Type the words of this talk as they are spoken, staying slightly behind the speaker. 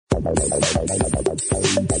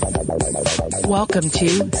Welcome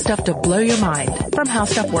to Stuff to Blow Your Mind from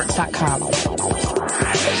HowStuffWorks.com.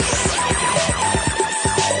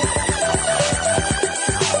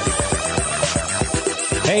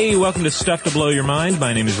 Hey, welcome to Stuff to Blow Your Mind.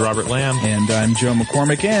 My name is Robert Lamb. And I'm Joe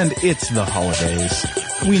McCormick, and it's the holidays.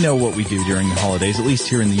 We know what we do during the holidays, at least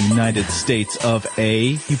here in the United States of A.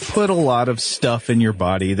 You put a lot of stuff in your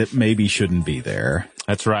body that maybe shouldn't be there.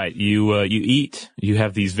 That's right. You eat. You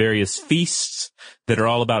have these various feasts that are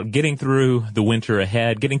all about getting through the winter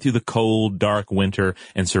ahead, getting through the cold, dark winter,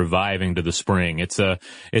 and surviving to the spring. It's a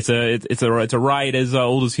rite as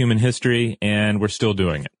old as human history, and we're still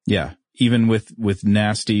doing it. Yeah. Even with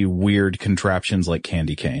nasty, weird contraptions like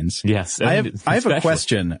candy canes. Yes. I have a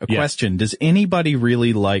question. Question. Does anybody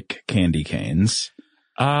really like candy canes?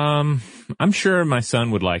 I'm sure my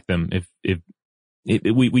son would like them if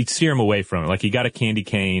we'd steer him away from it. Like, he got a candy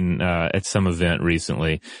cane at some event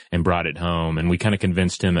recently and brought it home, and we kind of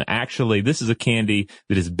convinced him, actually, this is a candy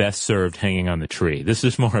that is best served hanging on the tree. This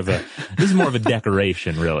is more of a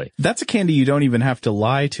decoration, really. That's a candy you don't even have to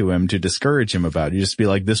lie to him to discourage him about. You just be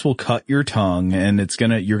like, this will cut your tongue, and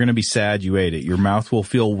you're gonna be sad you ate it. Your mouth will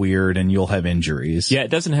feel weird, and you'll have injuries. Yeah,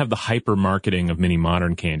 it doesn't have the hyper marketing of many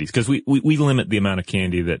modern candies, because we limit the amount of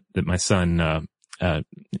candy that my son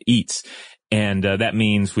eats. And that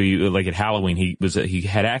means like at Halloween, he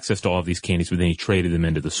had access to all of these candies, but then he traded them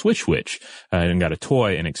into the Switch Witch and got a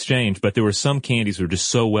toy in exchange. But there were some candies that were just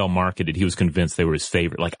so well marketed, he was convinced they were his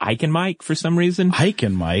favorite. Like Ike and Mike, for some reason. Ike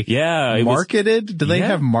and Mike? Yeah. Marketed? Do they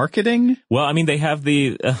have marketing? Well, I mean, they have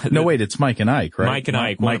no, wait, it's Mike and Ike, right? Mike and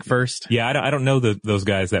Ike. Mike first? Yeah, I don't know those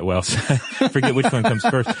guys that well, so I forget which one comes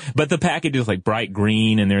first. But the package is like bright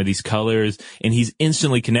green, and there are these colors, and he's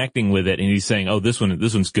instantly connecting with it, and he's saying, oh, this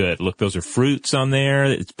one's good. Look, those are fruits on there.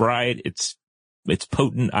 It's bright. It's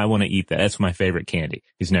potent. I want to eat that. That's my favorite candy.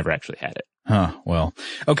 He's never actually had it. Huh. Well,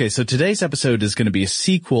 okay. So today's episode is going to be a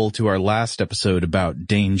sequel to our last episode about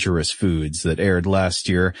dangerous foods that aired last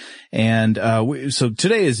year. And, so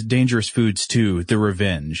today is Dangerous Foods 2, The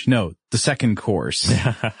Revenge. No, the second course.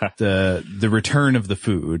 the return of the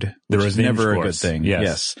food. Which is never a good thing.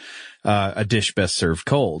 Yes. A dish best served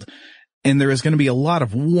cold. And there is going to be a lot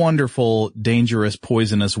of wonderful, dangerous,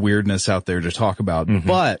 poisonous weirdness out there to talk about. Mm-hmm.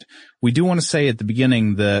 But we do want to say at the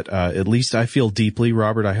beginning that, at least I feel deeply,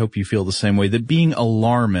 Robert, I hope you feel the same way, that being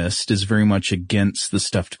alarmist is very much against the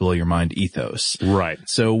Stuff to Blow Your Mind ethos. Right.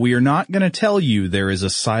 So we are not going to tell you there is a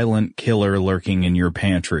silent killer lurking in your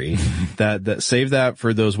pantry. that save that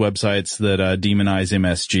for those websites that, demonize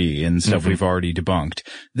MSG and stuff we've already debunked.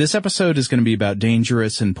 This episode is going to be about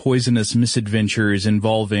dangerous and poisonous misadventures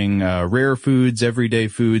involving, rare foods, everyday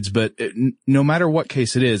foods, but no matter what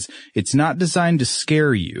case it is, it's not designed to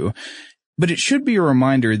scare you. But it should be a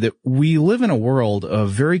reminder that we live in a world of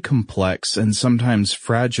very complex and sometimes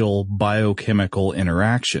fragile biochemical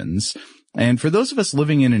interactions. And for those of us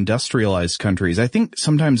living in industrialized countries, I think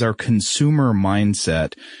sometimes our consumer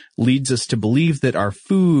mindset leads us to believe that our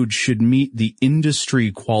food should meet the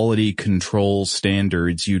industry quality control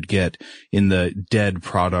standards you'd get in the dead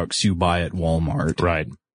products you buy at Walmart. Right.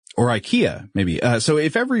 Or IKEA, maybe. So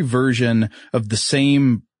if every version of the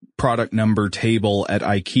same product number table at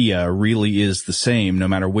IKEA really is the same, no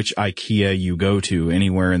matter which IKEA you go to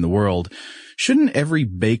anywhere in the world, shouldn't every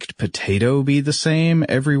baked potato be the same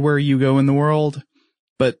everywhere you go in the world?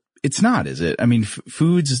 But it's not, is it? I mean,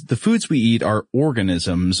 the foods we eat are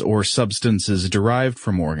organisms or substances derived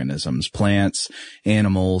from organisms, plants,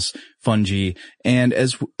 animals, fungi, and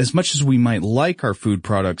as much as we might like our food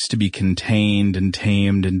products to be contained and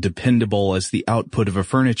tamed and dependable as the output of a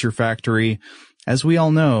furniture factory, as we all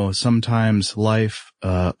know, sometimes life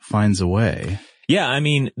finds a way. Yeah, I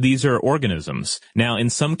mean, these are organisms. Now, in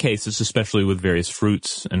some cases, especially with various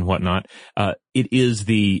fruits and whatnot, it is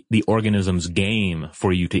the organism's game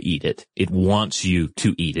for you to eat it. It wants you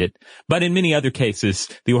to eat it. But in many other cases,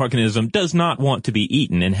 the organism does not want to be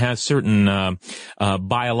eaten and has certain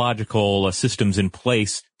biological systems in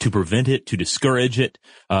place to prevent it, to discourage it,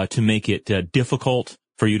 to make it difficult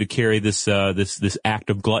for you to carry this act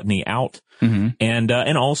of gluttony out. Mm-hmm.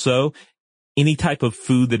 And also, any type of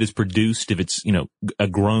food that is produced, if it's, a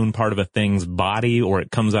grown part of a thing's body, or it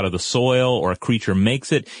comes out of the soil, or a creature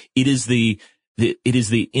makes it, it is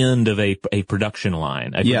the end of a production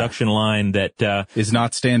line, production line that, is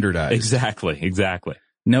not standardized. Exactly.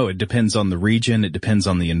 No, it depends on the region. It depends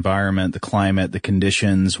on the environment, the climate, the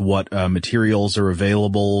conditions, what materials are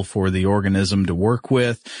available for the organism to work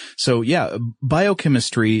with. So yeah,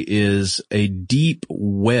 biochemistry is a deep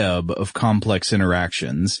web of complex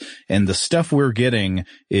interactions, and the stuff we're getting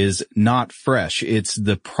is not fresh. It's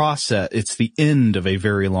the process. It's the end of a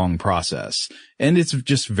very long process. And it's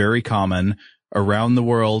just very common around the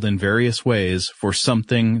world in various ways for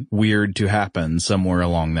something weird to happen somewhere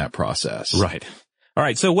along that process. Right. All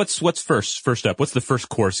right. So what's first up? What's the first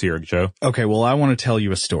course here, Joe? Okay. Well, I want to tell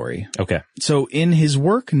you a story. Okay. So in his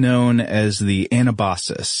work known as the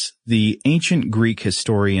Anabasis, the ancient Greek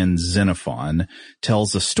historian Xenophon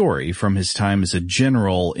tells a story from his time as a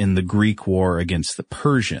general in the Greek war against the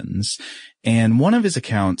Persians. And one of his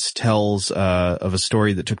accounts tells of a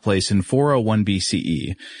story that took place in 401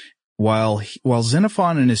 BCE. While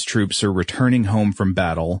Xenophon and his troops are returning home from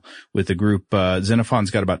battle with a group, Xenophon's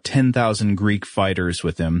got about 10,000 Greek fighters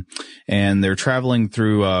with him, and they're traveling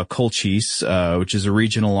through Colchis, which is a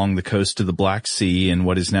region along the coast of the Black Sea in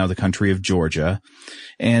what is now the country of Georgia.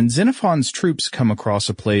 And Xenophon's troops come across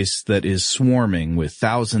a place that is swarming with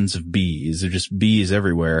thousands of bees. There are just bees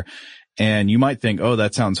everywhere. And you might think, oh,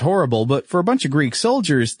 that sounds horrible, but for a bunch of Greek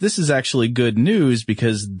soldiers, this is actually good news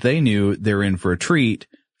because they knew they're in for a treat.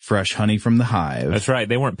 Fresh honey from the hive. That's right.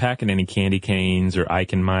 They weren't packing any candy canes or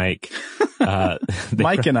Ike and Mike.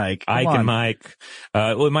 Mike and Ike. Ike and Mike.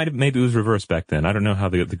 Well, maybe it was reversed back then. I don't know how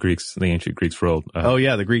the ancient Greeks rolled. Oh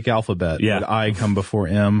yeah, the Greek alphabet. Yeah. Did I come before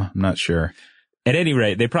M? I'm not sure. At any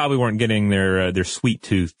rate, they probably weren't getting their sweet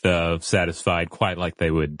tooth, satisfied quite like they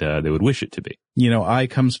would wish it to be. You know, I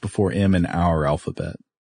comes before M in our alphabet.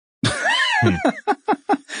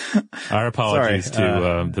 Our apologies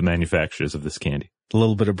to the manufacturers of this candy. A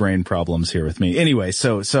little bit of brain problems here with me. Anyway,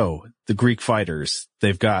 so the Greek fighters,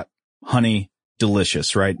 they've got honey,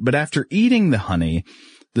 delicious, right? But after eating the honey,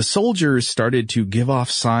 the soldiers started to give off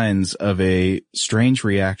signs of a strange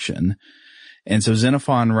reaction. And so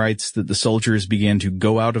Xenophon writes that the soldiers began to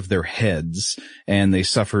go out of their heads and they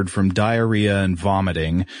suffered from diarrhea and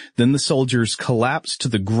vomiting. Then the soldiers collapsed to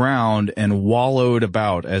the ground and wallowed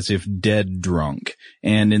about as if dead drunk.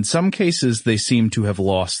 And in some cases, they seemed to have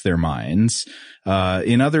lost their minds.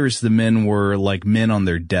 In others, the men were like men on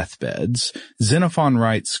their deathbeds. Xenophon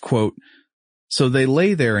writes, quote, "So they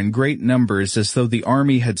lay there in great numbers as though the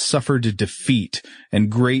army had suffered a defeat, and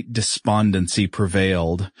great despondency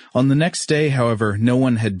prevailed. On the next day, however, no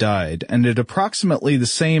one had died, and at approximately the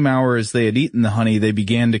same hour as they had eaten the honey, they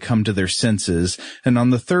began to come to their senses, and on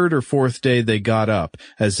the third or fourth day they got up,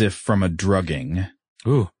 as if from a drugging."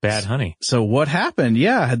 Ooh, bad honey. So what happened?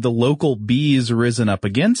 Yeah, had the local bees risen up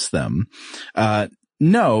against them?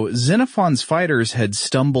 No, Xenophon's fighters had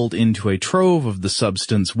stumbled into a trove of the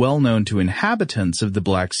substance well known to inhabitants of the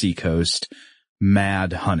Black Sea coast,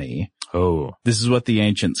 mad honey. Oh. This is what the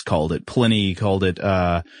ancients called it. Pliny called it,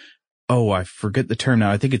 I forget the term now.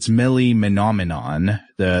 I think it's melimenomenon,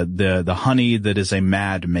 the honey that is a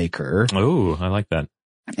mad maker. Oh, I like that.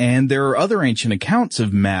 And there are other ancient accounts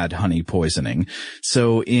of mad honey poisoning.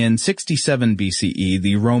 So in 67 BCE,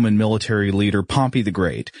 the Roman military leader Pompey the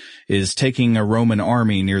Great is taking a Roman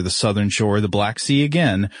army near the southern shore of the Black Sea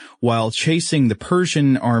again while chasing the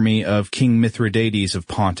Persian army of King Mithridates of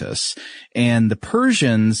Pontus. And the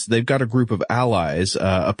Persians, they've got a group of allies,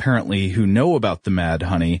 apparently who know about the mad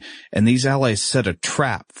honey, and these allies set a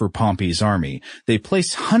trap for Pompey's army. They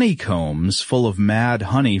place honeycombs full of mad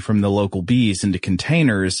honey from the local bees into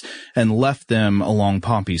containers and left them along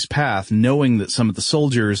Pompey's path, knowing that some of the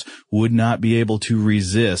soldiers would not be able to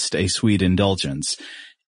resist a sweet indulgence.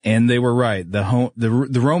 And they were right.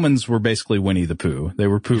 The Romans were basically Winnie the Pooh. They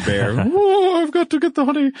were Pooh Bear. Whoa, I've got to get the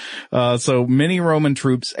honey. So many Roman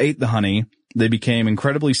troops ate the honey. They became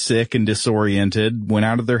incredibly sick and disoriented, went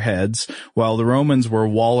out of their heads, while the Romans were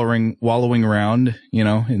wallowing around, in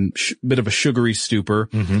a bit of a sugary stupor.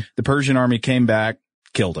 Mm-hmm. The Persian army came back,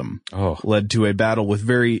 killed him. Oh. Led to a battle with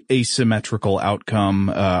very asymmetrical outcome.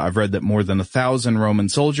 I've read that more than 1,000 Roman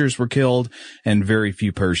soldiers were killed and very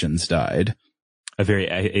few Persians died. A very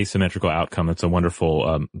asymmetrical outcome. That's a wonderful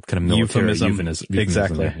kind of military euphemism.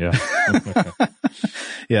 Exactly. There. Yeah.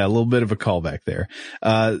 Yeah, a little bit of a callback there.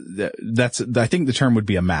 I think the term would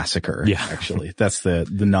be a massacre. Yeah. Actually. That's the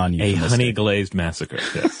non-euphemistic. A honey-glazed massacre,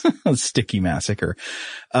 yes. A sticky massacre.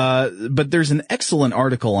 But there's an excellent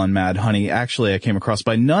article on mad honey, actually, I came across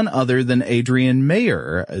by none other than Adrian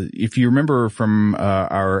Mayer. If you remember from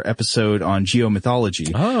our episode on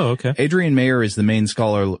geomythology. Oh, okay. Adrian Mayer is the main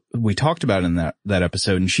scholar we talked about in that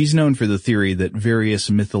episode, and she's known for the theory that various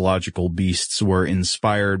mythological beasts were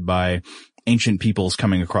inspired by ancient peoples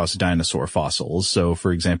coming across dinosaur fossils. So,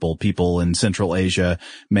 for example, people in Central Asia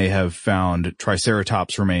may have found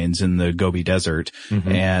Triceratops remains in the Gobi Desert,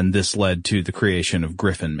 and this led to the creation of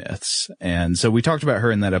griffin myths. And so we talked about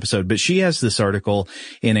her in that episode, but she has this article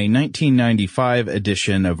in a 1995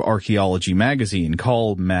 edition of Archaeology magazine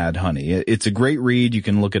called Mad Honey. It's a great read. You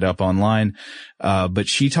can look it up online. But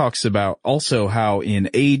she talks about also how in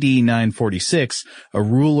AD 946, a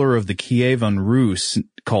ruler of the Kievan Rus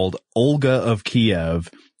called Olga of Kiev,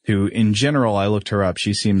 who in general, I looked her up.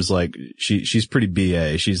 She seems like she's pretty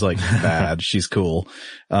BA. She's like bad. She's cool.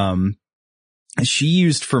 She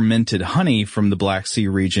used fermented honey from the Black Sea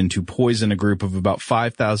region to poison a group of about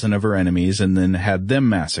 5,000 of her enemies and then had them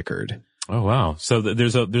massacred. Oh, wow. So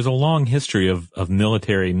there's a long history of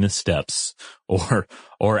military missteps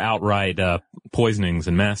or outright, poisonings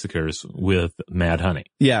and massacres with mad honey.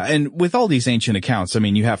 Yeah. And with all these ancient accounts, I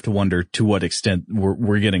mean, you have to wonder to what extent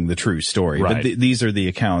we're getting the true story. Right. But these are the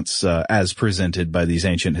accounts, as presented by these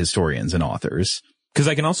ancient historians and authors. Because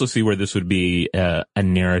I can also see where this would be a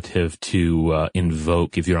narrative to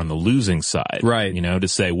invoke if you're on the losing side. Right. You know, to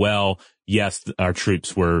say, well, yes, our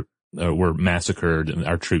troops were massacred and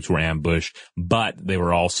our troops were ambushed, but they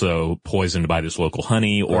were also poisoned by this local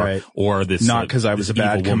honey or this. Not because I was a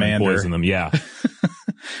bad commander. Poisoned them. Yeah.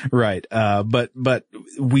 Right. But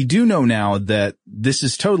we do know now that this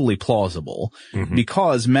is totally plausible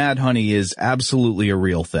because mad honey is absolutely a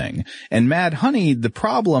real thing. And mad honey, the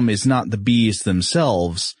problem is not the bees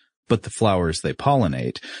themselves, but the flowers they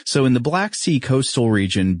pollinate. So in the Black Sea coastal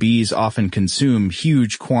region, bees often consume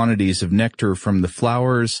huge quantities of nectar from the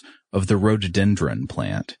flowers of the rhododendron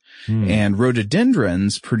plant. And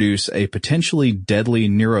rhododendrons produce a potentially deadly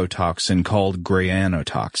neurotoxin called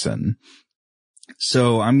granotoxin.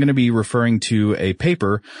 So I'm going to be referring to a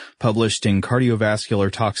paper published in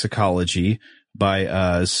Cardiovascular Toxicology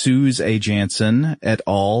by Suze A. Jansen et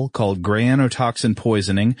al. Called Granotoxin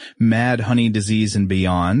Poisoning, Mad Honey Disease and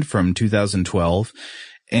Beyond from 2012.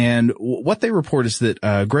 And what they report is that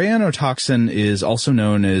granotoxin is also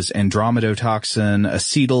known as andromedotoxin,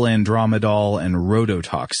 acetylandromedol, and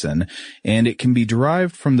rhodotoxin, and it can be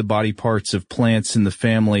derived from the body parts of plants in the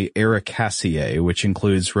family Ericaceae, which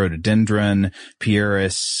includes rhododendron,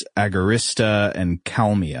 Pieris, agarista, and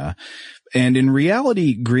Kalmia. And in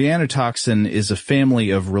reality, granotoxin is a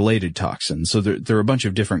family of related toxins. So there are a bunch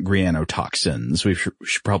of different granotoxins. We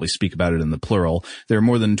should probably speak about it in the plural. There are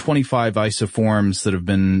more than 25 isoforms that have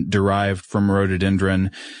been derived from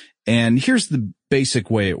rhododendron. And here's the basic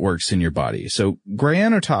way it works in your body. So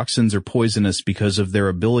granotoxins are poisonous because of their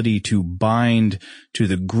ability to bind to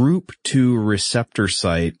the group 2 receptor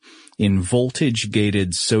site in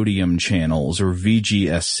voltage-gated sodium channels, or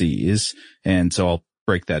VGSCs. And so I'll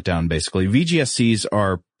break that down basically. VGSCs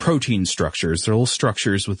are protein structures. They're little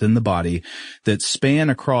structures within the body that span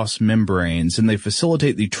across membranes, and they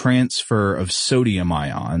facilitate the transfer of sodium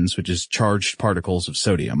ions, which is charged particles of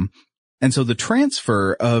sodium. And so the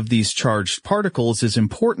transfer of these charged particles is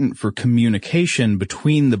important for communication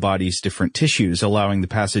between the body's different tissues, allowing the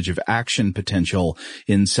passage of action potential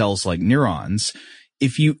in cells like neurons.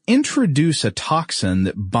 If you introduce a toxin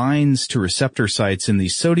that binds to receptor sites in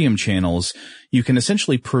these sodium channels, you can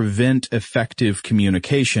essentially prevent effective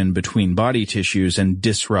communication between body tissues and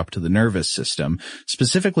disrupt the nervous system.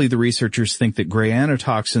 Specifically, the researchers think that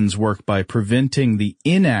granotoxins work by preventing the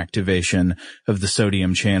inactivation of the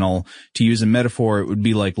sodium channel. To use a metaphor, it would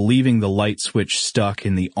be like leaving the light switch stuck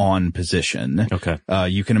in the on position. Okay.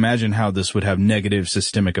 You can imagine how this would have negative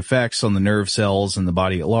systemic effects on the nerve cells and the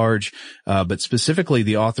body at large. But specifically,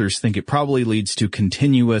 the authors think it probably leads to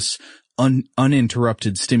continuous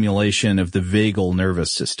uninterrupted stimulation of the vagal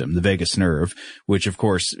nervous system, the vagus nerve, which of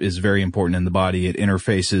course is very important in the body. It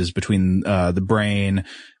interfaces between the brain,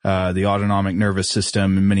 the autonomic nervous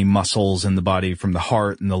system, and many muscles in the body, from the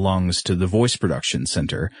heart and the lungs to the voice production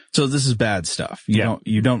center. So this is bad stuff.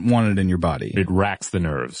 You don't want it in your body. It racks the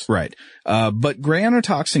nerves. Right. But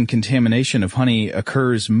granotoxin contamination of honey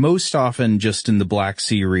occurs most often just in the Black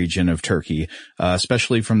Sea region of Turkey,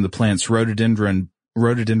 especially from the plants Rhododendron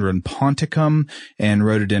ponticum and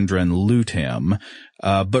Rhododendron luteum.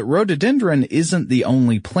 But rhododendron isn't the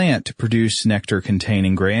only plant to produce nectar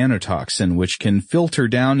containing granotoxin, which can filter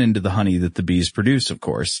down into the honey that the bees produce, of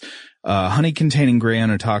course. Honey containing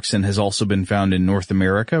granotoxin has also been found in North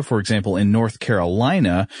America, for example, in North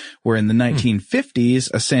Carolina, where in the 1950s,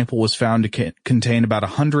 a sample was found to contain about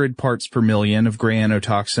 100 parts per million of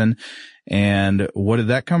granotoxin. And what did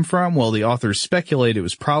that come from? Well, the authors speculate it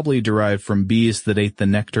was probably derived from bees that ate the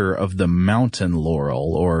nectar of the mountain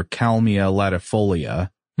laurel, or Kalmia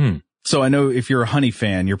latifolia. So I know if you're a honey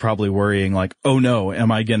fan, you're probably worrying like, oh no,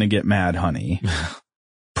 am I going to get mad honey?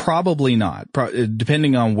 Probably not,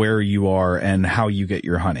 depending on where you are and how you get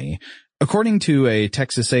your honey. According to a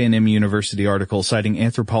Texas A&M University article citing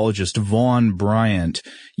anthropologist Vaughn Bryant,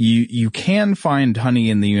 you can find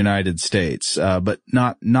honey in the United States, but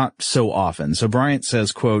not so often. So Bryant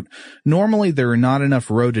says, quote, normally there are not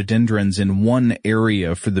enough rhododendrons in one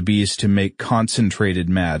area for the bees to make concentrated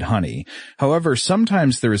mad honey. However,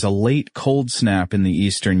 sometimes there is a late cold snap in the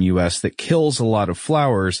eastern U.S. that kills a lot of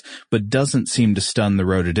flowers, but doesn't seem to stun the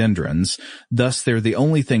rhododendrons. Thus, they're the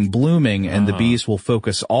only thing blooming, and the bees will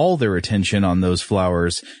focus all their attention on those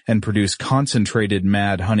flowers and produce concentrated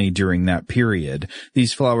mad honey during that period.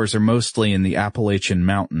 These flowers are mostly in the Appalachian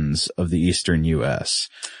Mountains of the eastern U.S.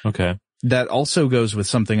 Okay. That also goes with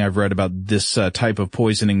something I've read about this type of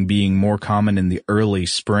poisoning being more common in the early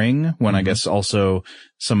spring, when I guess also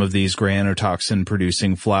some of these granotoxin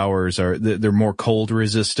producing flowers they're more cold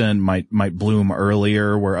resistant, might bloom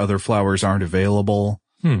earlier where other flowers aren't available.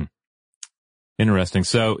 Interesting.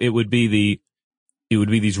 So it would be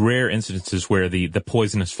these rare instances where the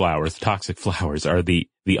poisonous flowers, the toxic flowers, are the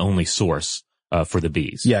only source for the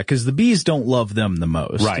bees. Yeah, because the bees don't love them the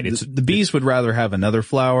most. Right. The bees would rather have another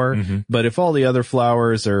flower, but if all the other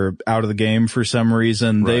flowers are out of the game for some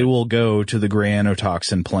reason, they will go to the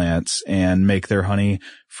granotoxin plants and make their honey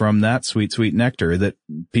from that sweet, sweet nectar that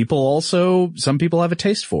some people have a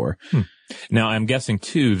taste for. Now, I'm guessing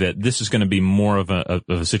too that this is going to be more of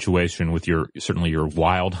a situation with certainly your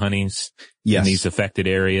wild honeys in these affected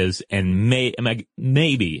areas, and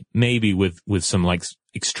maybe with some like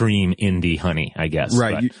extreme indie honey, I guess.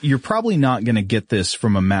 Right. You're probably not going to get this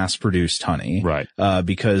from a mass-produced honey. Right.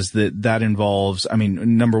 Because that involves,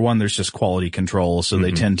 number one, there's just quality control, so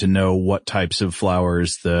they tend to know what types of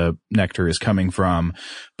flowers the nectar is coming from.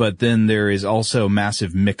 But then there is also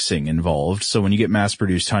massive mixing involved. So when you get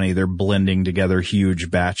mass-produced honey, they're blending together huge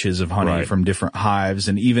batches of honey from different hives.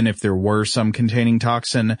 And even if there were some containing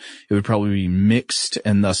toxin, it would probably be mixed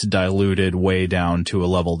and thus diluted way down to a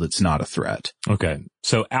level that's not a threat. Okay.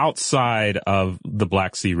 So outside of the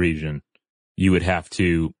Black Sea region, you would have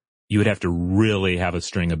to really have a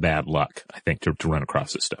string of bad luck, I think, to run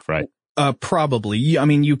across this stuff, right? Probably.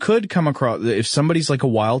 You could come across, if somebody's like a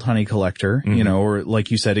wild honey collector, or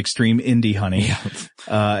like you said, extreme indie honey,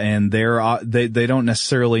 and they don't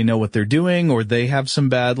necessarily know what they're doing, or they have some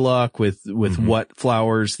bad luck with what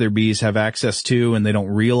flowers their bees have access to, and they don't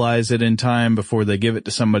realize it in time before they give it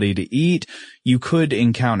to somebody to eat. You could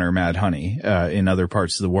encounter mad honey, in other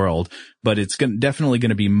parts of the world, but it's definitely going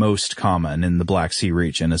to be most common in the Black Sea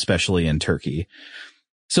region, especially in Turkey.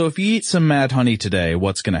 So if you eat some mad honey today,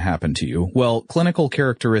 what's going to happen to you? Well, clinical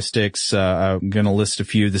characteristics, I'm going to list a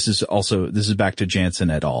few. This is back to Jansen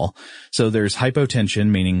et al. So there's hypotension,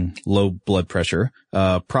 meaning low blood pressure,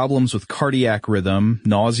 problems with cardiac rhythm,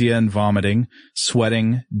 nausea and vomiting,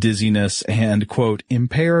 sweating, dizziness, and, quote,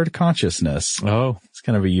 impaired consciousness. Oh. It's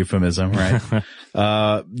kind of a euphemism,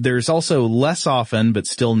 right? There's also less often, but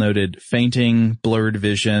still noted, fainting, blurred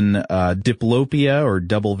vision, diplopia or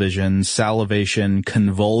double vision, salivation,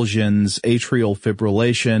 convulsions, atrial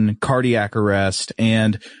fibrillation, cardiac arrest,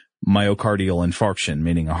 and myocardial infarction,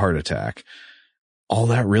 meaning a heart attack. All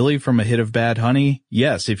that really from a hit of bad honey?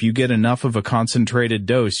 Yes, if you get enough of a concentrated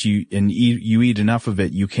dose, you eat enough of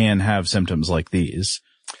it, you can have symptoms like these.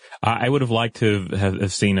 I would have liked to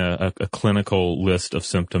have seen a clinical list of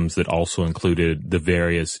symptoms that also included the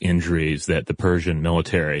various injuries that the Persian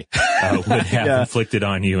military would have inflicted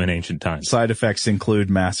on you in ancient times. Side effects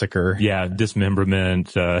include massacre. Yeah,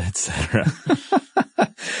 dismemberment, etc.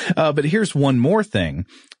 But here's one more thing.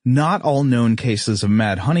 Not all known cases of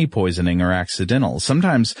mad honey poisoning are accidental.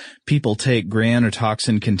 Sometimes people take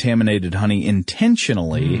granotoxin-contaminated honey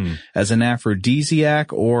intentionally as an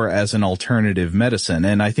aphrodisiac or as an alternative medicine.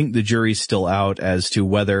 And I think the jury's still out as to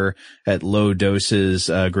whether at low doses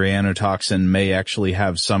granotoxin may actually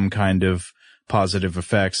have some kind of positive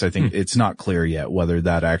effects. I think it's not clear yet whether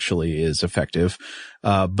that actually is effective.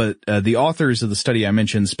 But the authors of the study I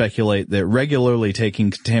mentioned speculate that regularly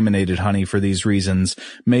taking contaminated honey for these reasons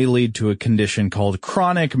may lead to a condition called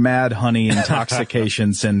chronic mad honey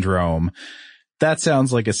intoxication syndrome. That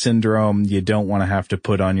sounds like a syndrome you don't want to have to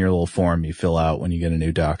put on your little form you fill out when you get a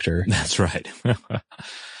new doctor. That's right.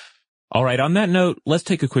 All right. On that note, let's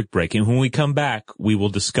take a quick break. And when we come back, we will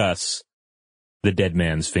discuss the dead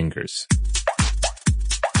man's fingers.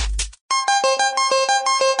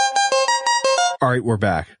 All right, we're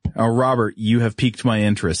back. Robert, you have piqued my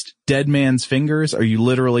interest. Dead man's fingers? Are you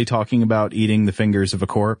literally talking about eating the fingers of a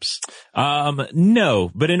corpse? No,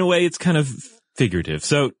 but in a way it's kind of figurative.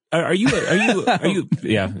 So are you,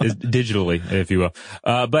 yeah, digitally, if you will.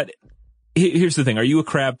 But here's the thing. Are you a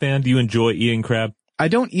crab fan? Do you enjoy eating crab? I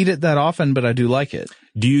don't eat it that often, but I do like it.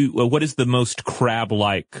 What is the most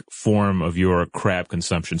crab-like form of your crab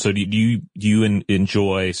consumption? So do you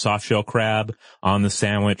enjoy soft shell crab on the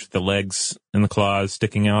sandwich, the legs and the claws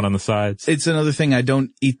sticking out on the sides? It's another thing I don't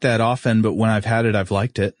eat that often, but when I've had it, I've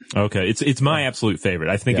liked it. Okay. It's my absolute favorite.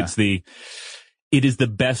 I think it is the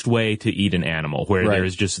best way to eat an animal where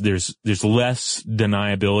there's less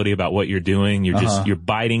deniability about what you're doing. You're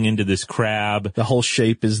biting into this crab. The whole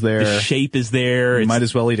shape is there. The shape is there. You might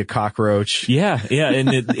as well eat a cockroach. Yeah. And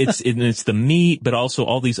it's the meat, but also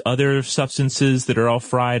all these other substances that are all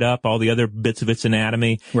fried up, all the other bits of its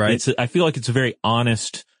anatomy. Right. I feel like it's a very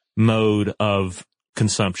honest mode of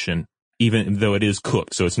consumption, even though it is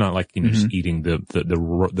cooked. So it's not like, just eating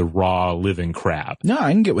the raw living crab. No,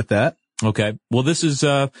 I can get with that. Okay. Well, this is,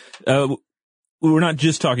 we're not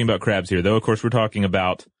just talking about crabs here, though. Of course, we're talking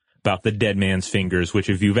about the dead man's fingers, which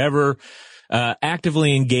if you've ever,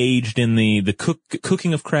 actively engaged in the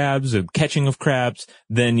cooking of crabs and catching of crabs,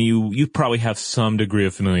 then you probably have some degree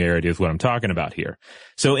of familiarity with what I'm talking about here.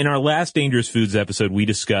 So in our last Dangerous Foods episode, we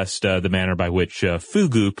discussed, the manner by which,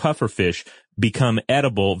 fugu, pufferfish, become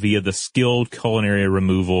edible via the skilled culinary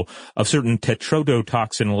removal of certain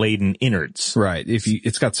tetrodotoxin-laden innards. Right.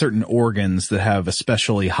 It's got certain organs that have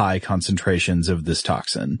especially high concentrations of this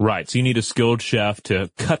toxin. Right. So you need a skilled chef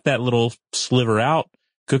to cut that little sliver out,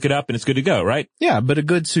 cook it up, and it's good to go, right? Yeah, but a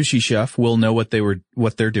good sushi chef will know what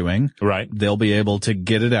they're doing. Right. They'll be able to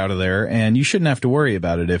get it out of there, and you shouldn't have to worry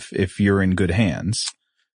about it if you're in good hands.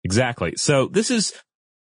 Exactly. So this is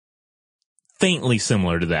faintly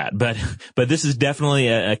similar to that, but this is definitely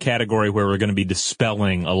a category where we're going to be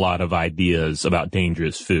dispelling a lot of ideas about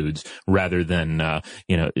dangerous foods rather than,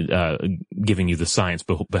 giving you the science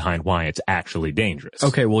behind why it's actually dangerous.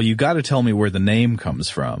 Okay. Well, you got to tell me where the name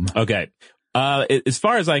comes from. Okay. As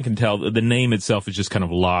far as I can tell, the name itself is just kind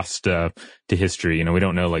of lost, to history. We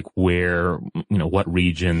don't know like where, what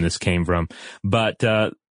region this came from, but,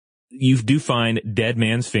 you do find dead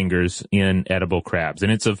man's fingers in edible crabs.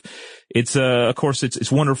 And of course, it's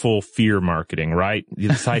wonderful fear marketing, right? You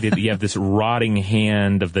decided that you have this rotting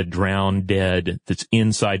hand of the drowned dead that's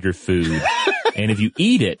inside your food. And if you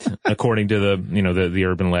eat it, according to the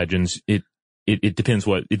urban legends, it depends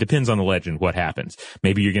on the legend what happens.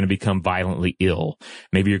 Maybe you're going to become violently ill.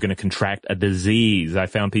 Maybe you're going to contract a disease. I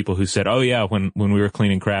found people who said, oh yeah, when we were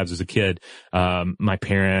cleaning crabs as a kid, my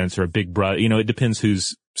parents or a big brother, it depends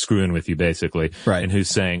who's screwing with you basically. Right. And who's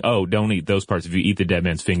saying, oh, don't eat those parts. If you eat the dead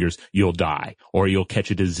man's fingers, you'll die or you'll catch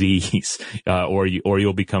a disease, or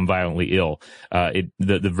you'll become violently ill.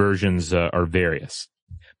 The versions are various.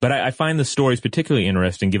 But I find the stories particularly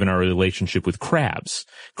interesting given our relationship with crabs,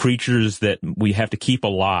 creatures that we have to keep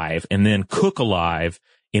alive and then cook alive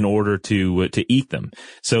in order to eat them.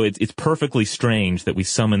 So it's perfectly strange that we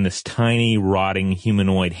summon this tiny, rotting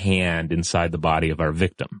humanoid hand inside the body of our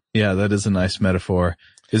victim. Yeah, that is a nice metaphor.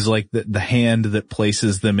 Is like the hand that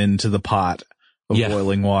places them into the pot of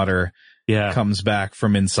boiling water. Yeah. Comes back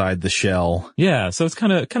from inside the shell. Yeah. So it's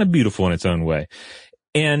kind of beautiful in its own way.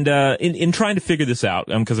 And, in trying to figure this out,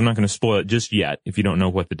 cause I'm not going to spoil it just yet. If you don't know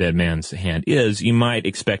what the dead man's hand is, you might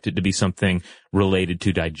expect it to be something related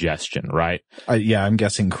to digestion, right? Yeah, I'm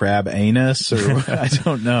guessing crab anus or I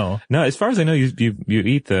don't know. No, as far as I know, you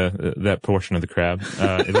eat that portion of the crab,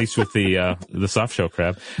 at least with the soft shell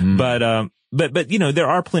crab. Mm. But there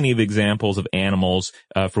are plenty of examples of animals,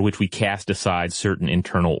 for which we cast aside certain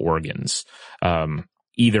internal organs.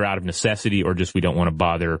 Either out of necessity or just we don't want to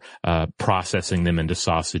bother processing them into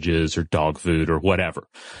sausages or dog food or whatever.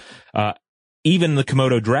 Even the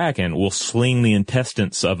Komodo dragon will sling the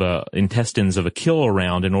intestines of a kill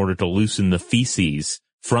around in order to loosen the feces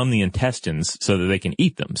from the intestines so that they can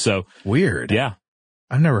eat them. So weird. Yeah.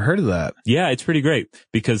 I've never heard of that. Yeah, it's pretty great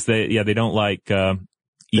because they don't like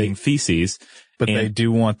eating feces. But they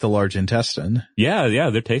do want the large intestine. Yeah,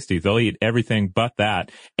 they're tasty. They'll eat everything but that.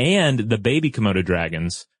 And the baby Komodo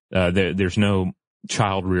dragons, there's no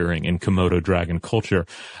child rearing in Komodo dragon culture.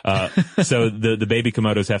 So the baby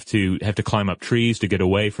Komodos have to climb up trees to get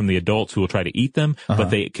away from the adults who will try to eat them. Uh-huh.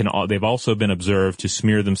 But they've also been observed to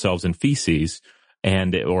smear themselves in feces.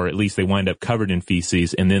 Or at least they wind up covered in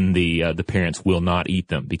feces, and then the parents will not eat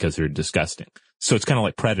them because they're disgusting. So it's kind of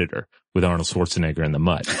like Predator with Arnold Schwarzenegger in the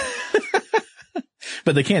mud.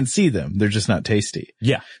 But they can't see them. They're just not tasty.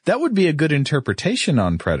 Yeah. That would be a good interpretation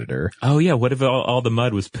on Predator. Oh yeah. What if all the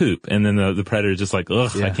mud was poop and then the Predator's just like, ugh,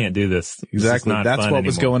 yeah. I can't do this. Exactly. That's what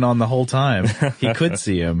was going on the whole time. He could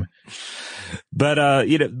see him. But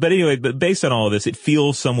anyway, based on all of this, it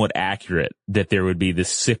feels somewhat accurate that there would be this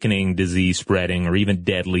sickening, disease-spreading, or even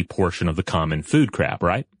deadly portion of the common food crab,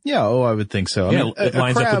 right? Yeah, I would think so. It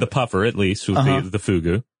lines up with the puffer, at least, with the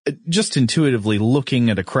fugu. Just intuitively looking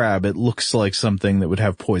at a crab, it looks like something that would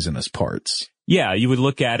have poisonous parts. Yeah, you would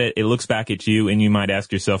look at it, it looks back at you, and you might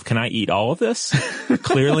ask yourself, can I eat all of this?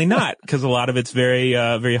 Clearly not, because a lot of it's very,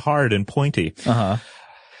 very hard and pointy.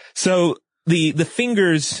 So the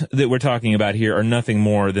fingers that we're talking about here are nothing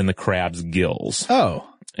more than the crab's gills. Oh.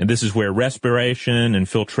 And this is where respiration and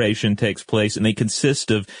filtration takes place, and they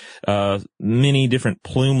consist of many different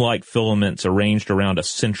plume-like filaments arranged around a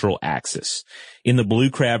central axis. In the blue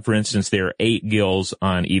crab, for instance, there are 8 gills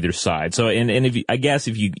on either side. So, and if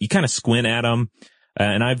you kind of squint at them,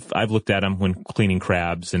 and I've looked at them when cleaning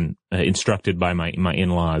crabs and instructed by my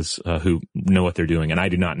in-laws who know what they're doing, and I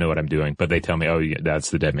do not know what I'm doing, but they tell me, oh, yeah,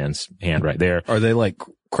 that's the dead man's hand right there. Are they like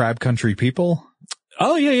crab country people?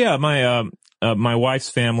 Oh, yeah. My wife's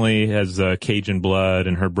family has Cajun blood,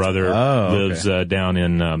 and her brother lives down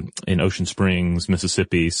in Ocean Springs,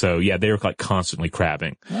 Mississippi. So yeah, they're like constantly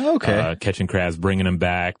crabbing, catching crabs, bringing them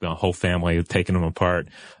back. The whole family taking them apart,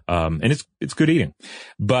 and it's good eating.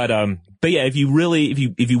 But yeah, if you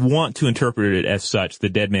want to interpret it as such, the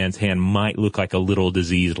dead man's hand might look like a little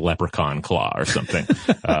diseased leprechaun claw or something,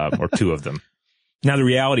 or 2 of them. Now, the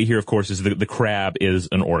reality here, of course, is the crab is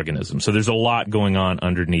an organism. So there's a lot going on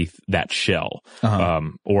underneath that shell,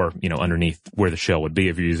 or, underneath where the shell would be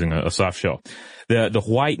if you're using a soft shell. The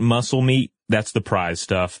white muscle meat, that's the prize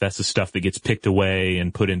stuff. That's the stuff that gets picked away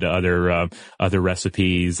and put into other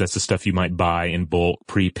recipes. That's the stuff you might buy in bulk,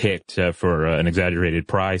 pre-picked for an exaggerated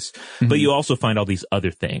price. But you also find all these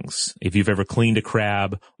other things. If you've ever cleaned a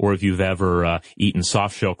crab, or if you've ever eaten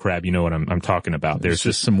soft shell crab, you know what I'm talking about. There's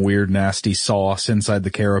just some weird, nasty sauce inside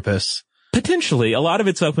the carapace. Potentially, a lot of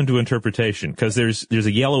it's open to interpretation, because there's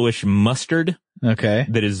a yellowish mustard.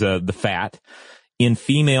 That is the fat. In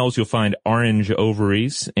females, you'll find orange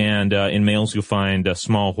ovaries, and in males, you'll find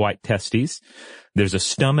small white testes. There's a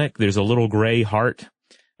stomach. There's a little gray heart.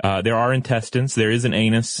 There are intestines. There is an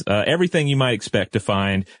anus. Everything you might expect to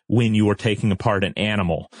find when you are taking apart an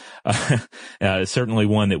animal. Certainly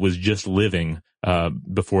one that was just living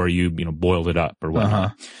before you boiled it up or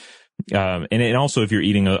whatnot. And also, if you're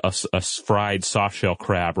eating a fried soft shell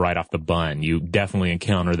crab right off the bun, you definitely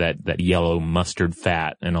encounter that yellow mustard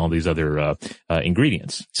fat and all these other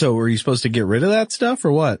ingredients. So are you supposed to get rid of that stuff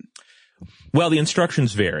or what? Well, the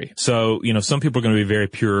instructions vary. So, some people are going to be very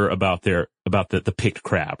pure about the picked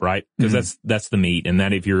crab, right? Because that's the meat. And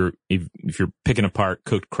that if you're picking apart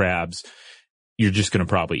cooked crabs, you're just going to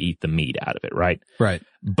probably eat the meat out of it, right? Right.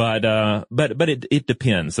 But it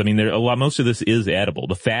depends. I mean, most of this is edible.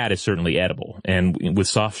 The fat is certainly edible. And with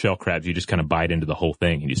soft shell crabs, you just kind of bite into the whole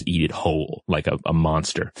thing and just eat it whole, like a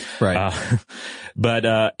monster. Right. But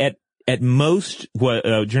at most,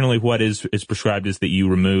 generally what is prescribed is that you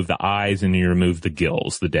remove the eyes and you remove the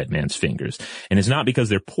gills, the dead man's fingers. And it's not because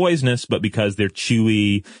they're poisonous, but because they're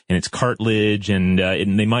chewy and it's cartilage and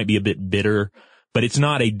they might be a bit bitter. But it's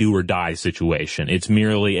not a do or die situation. It's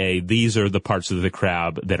merely these are the parts of the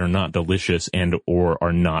crab that are not delicious and or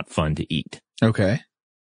are not fun to eat. Okay.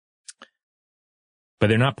 But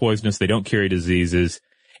they're not poisonous. They don't carry diseases.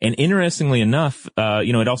 And interestingly enough,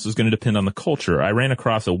 it also is going to depend on the culture. I ran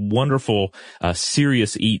across a wonderful,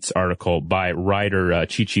 Serious Eats article by writer,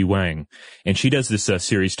 Chi-Chi Wang. And she does this,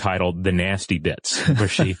 series titled The Nasty Bits, where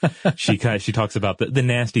she talks about the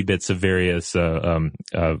nasty bits of various,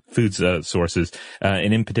 food, sources.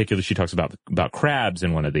 And in particular, she talks about crabs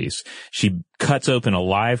in one of these. She cuts open a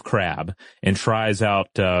live crab and tries out,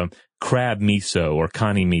 crab miso or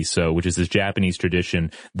kani miso, which is this Japanese tradition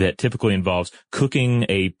that typically involves cooking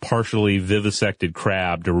a partially vivisected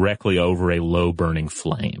crab directly over a low burning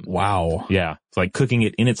flame. Wow. Yeah. It's like cooking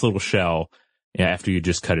it in its little shell after you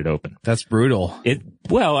just cut it open. That's brutal.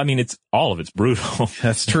 It's all of it's brutal.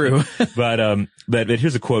 That's true. But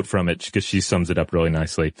here's a quote from it because she sums it up really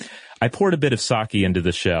nicely. I poured a bit of sake into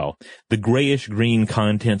the shell. The grayish-green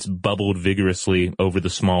contents bubbled vigorously over the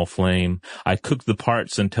small flame. I cooked the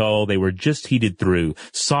parts until they were just heated through,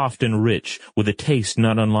 soft and rich, with a taste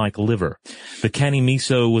not unlike liver. The kani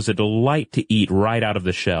miso was a delight to eat right out of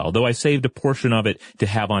the shell, though I saved a portion of it to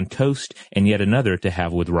have on toast and yet another to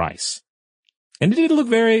have with rice. And it did look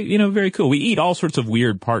very, very cool. We eat all sorts of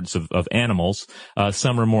weird parts of animals.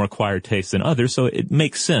 Some are more acquired tastes than others, so it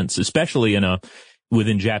makes sense, especially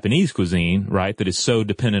within Japanese cuisine, right, that is so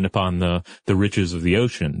dependent upon the riches of the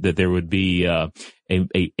ocean, that there would be a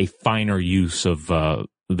finer use of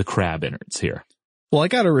the crab innards here. Well, I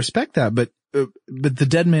gotta respect that, but but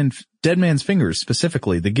the dead man's fingers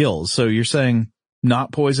specifically, the gills. So you're saying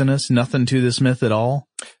not poisonous, nothing to this myth at all?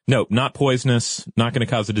 No, not poisonous, not going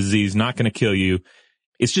to cause a disease, not going to kill you.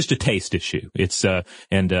 It's just a taste issue. It's,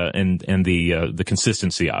 and the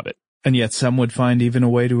consistency of it. And yet some would find even a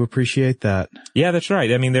way to appreciate that. Yeah, that's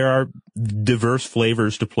right. I mean, there are diverse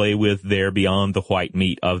flavors to play with there beyond the white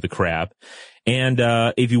meat of the crab. And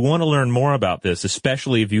if you want to learn more about this,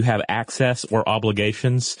 especially if you have access or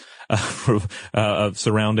obligations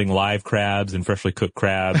surrounding live crabs and freshly cooked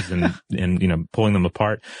crabs and pulling them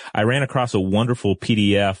apart, I ran across a wonderful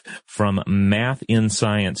PDF from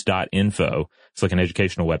mathinscience.info. It's like an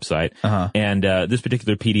educational website. Uh-huh. And this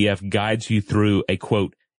particular PDF guides you through a,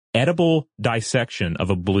 quote, edible dissection of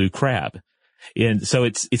a blue crab. And so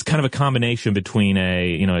it's kind of a combination between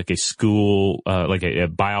like a school, like a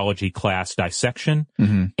biology class dissection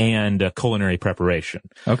and a culinary preparation.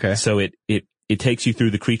 Okay. So it takes you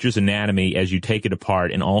through the creature's anatomy as you take it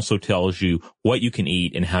apart and also tells you what you can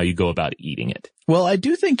eat and how you go about eating it. Well, I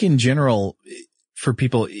do think in general, for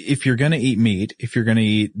people, if you're going to eat meat, if you're going to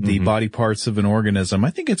eat the body parts of an organism,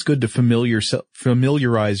 I think it's good to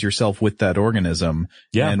familiarize yourself with that organism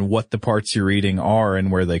and what the parts you're eating are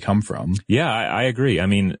and where they come from. Yeah, I agree. I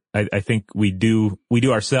mean, I think we do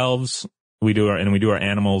ourselves, we do our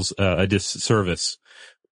animals a disservice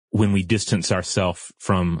when we distance ourselves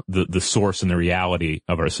from the source and the reality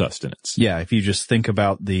of our sustenance. Yeah, if you just think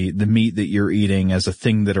about the meat that you're eating as a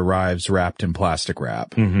thing that arrives wrapped in plastic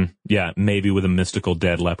wrap. Mm-hmm. Yeah, maybe with a mystical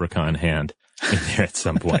dead leprechaun hand in there at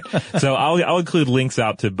some point. So I'll include links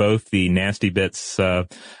out to both the Nasty Bits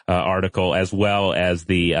article as well as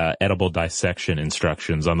the edible dissection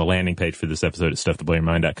instructions on the landing page for this episode at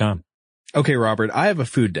StuffToBlowYourMind.com. Okay, Robert, I have a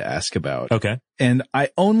food to ask about. Okay. And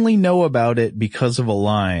I only know about it because of a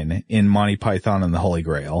line in Monty Python and the Holy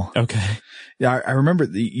Grail. Okay. Yeah, I remember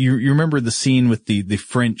you remember the scene with the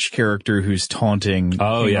French character who's taunting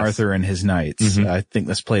King Arthur and his knights. Mm-hmm. I think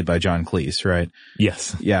that's played by John Cleese, right?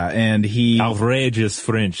 Yes. Yeah, and he outrageous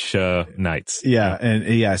French knights.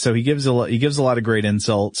 Yeah, so he gives a lot of great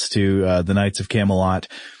insults to the Knights of Camelot.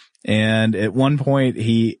 And at one point,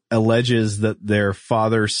 he alleges that their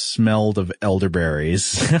father smelled of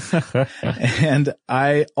elderberries. And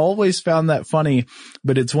I always found that funny,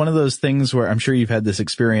 but it's one of those things where I'm sure you've had this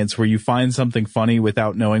experience where you find something funny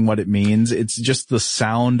without knowing what it means. It's just the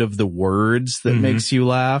sound of the words that makes you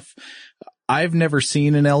laugh. I've never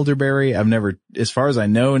seen an elderberry. I've never, as far as I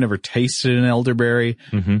know, never tasted an elderberry.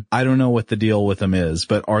 Mm-hmm. I don't know what the deal with them is,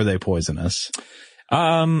 but are they poisonous?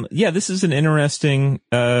 This is an interesting,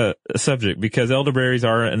 subject because elderberries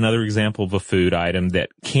are another example of a food item that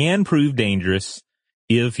can prove dangerous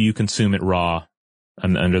if you consume it raw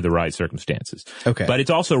under the right circumstances. Okay. But it's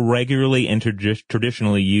also regularly and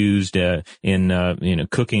traditionally used, in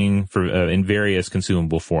cooking in various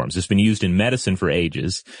consumable forms. It's been used in medicine for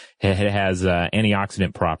ages. It has,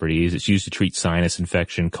 antioxidant properties. It's used to treat sinus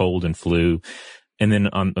infection, cold and flu. And then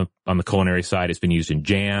on the culinary side, it's been used in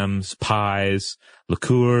jams, pies,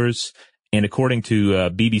 liqueurs, and according to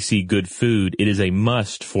BBC Good Food, it is a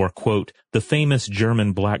must for, quote, the famous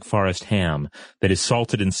German Black Forest ham that is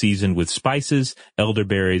salted and seasoned with spices,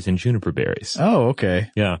 elderberries, and juniper berries. Oh,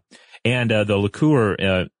 okay. Yeah. And the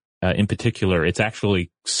liqueur, in particular, it's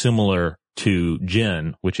actually similar to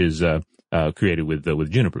gin, which is created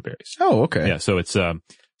with juniper berries. Oh, okay. Yeah, so it's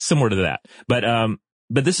similar to that.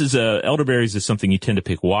 But this is, elderberries is something you tend to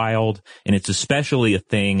pick wild, and it's especially a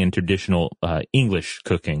thing in traditional, English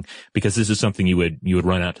cooking, because this is something you would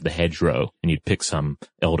run out to the hedgerow, and you'd pick some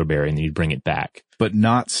elderberry, and then you'd bring it back. But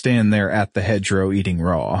not stand there at the hedgerow eating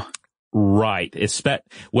raw. Right.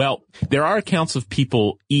 Well, there are accounts of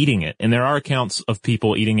people eating it, and there are accounts of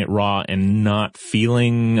people eating it raw and not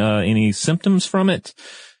feeling, any symptoms from it.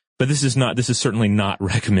 But this is certainly not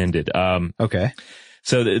recommended. Okay.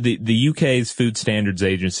 So the UK's Food Standards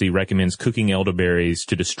Agency recommends cooking elderberries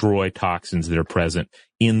to destroy toxins that are present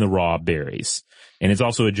in the raw berries. And it's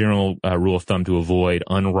also a general rule of thumb to avoid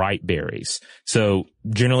unripe berries. So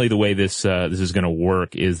generally the way this is going to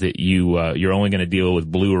work is that you're only going to deal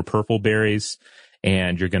with blue or purple berries,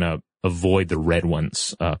 and you're going to avoid the red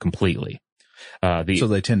ones completely. So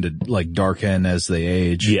they tend to like darken as they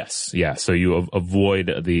age. Yes, yeah. So you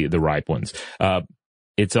avoid the ripe ones.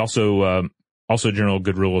 It's also a general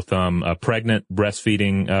good rule of thumb, pregnant,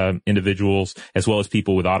 breastfeeding, individuals, as well as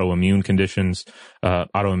people with autoimmune conditions,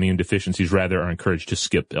 autoimmune deficiencies rather, are encouraged to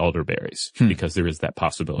skip elderberries because there is that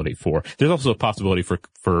possibility there's also a possibility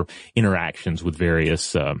for interactions with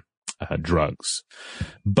various, drugs.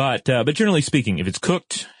 But generally speaking, if it's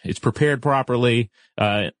cooked, it's prepared properly,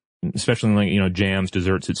 especially like, jams,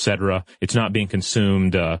 desserts, etc., it's not being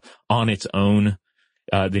consumed, on its own,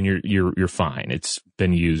 then you're fine. It's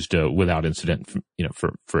been used, without incident,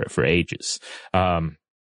 for ages.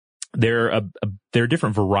 There are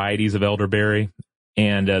different varieties of elderberry,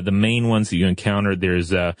 and, the main ones that you encounter,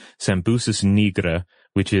 there's, Sambucus nigra,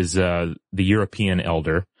 which is, the European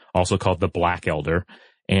elder, also called the black elder.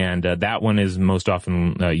 And that one is most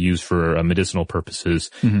often used for medicinal purposes.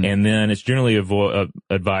 Mm-hmm. And then it's generally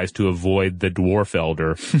advised to avoid the dwarf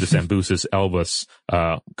elder, the Sambucus albus,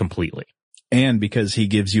 completely. And because he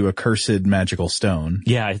gives you a cursed magical stone.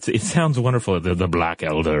 Yeah, it sounds wonderful. The black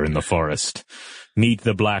elder in the forest. Meet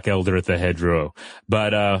the black elder at the hedgerow.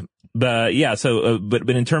 But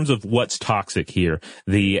in terms of what's toxic here,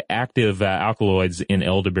 the active alkaloids in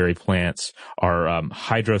elderberry plants are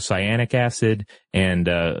hydrocyanic acid and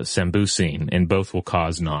sambucine, and both will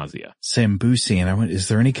cause nausea. Sambucine. Is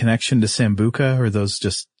there any connection to sambuca, or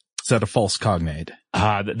is that a false cognate?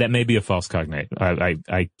 That may be a false cognate.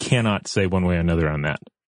 I cannot say one way or another on that,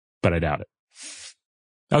 but I doubt it.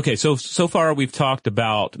 Okay, so far we've talked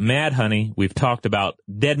about mad honey, we've talked about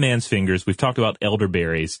dead man's fingers, we've talked about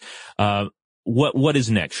elderberries. What is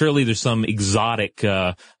next? Surely there's some exotic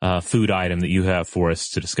food item that you have for us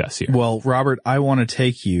to discuss here. Well, Robert, I want to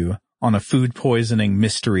take you on a food poisoning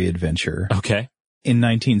mystery adventure. Okay. In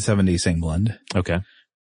 1970s England. Okay.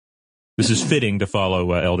 This is fitting to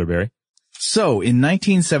follow elderberry. So, in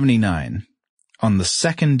 1979, on the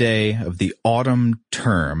second day of the autumn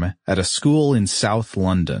term at a school in South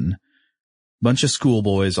London, a bunch of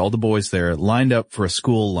schoolboys, all the boys there, lined up for a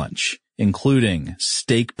school lunch, including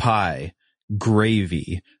steak pie,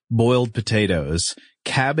 gravy, boiled potatoes,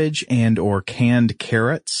 cabbage and or canned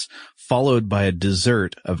carrots, followed by a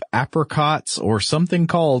dessert of apricots or something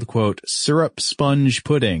called, quote, syrup sponge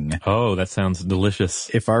pudding. Oh, that sounds delicious.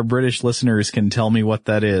 If our British listeners can tell me what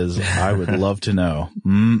that is, I would love to know.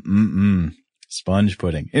 Sponge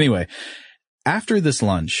pudding. Anyway, after this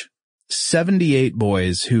lunch, 78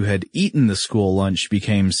 boys who had eaten the school lunch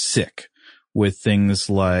became sick with things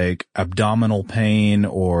like abdominal pain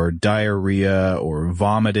or diarrhea or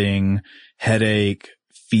vomiting, headache,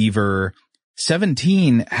 fever.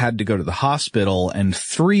 17 had to go to the hospital, and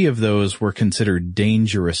 3 of those were considered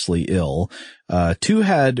dangerously ill. 2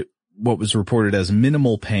 had what was reported as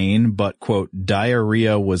minimal pain, but, quote,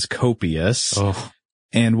 diarrhea was copious. Oh.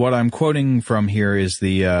 And what I'm quoting from here is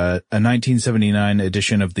a 1979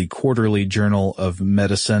 edition of the Quarterly Journal of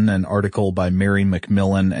Medicine, an article by Mary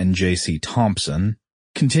McMillan and J.C. Thompson.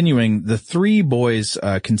 Continuing, the 3 boys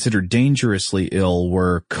considered dangerously ill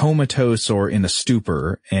were comatose or in a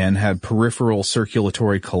stupor and had peripheral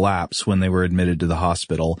circulatory collapse when they were admitted to the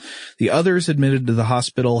hospital. The others admitted to the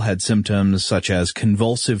hospital had symptoms such as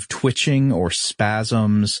convulsive twitching or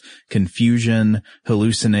spasms, confusion,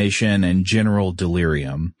 hallucination, and general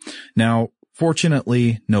delirium. Now,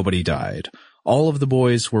 fortunately, nobody died. All of the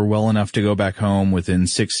boys were well enough to go back home within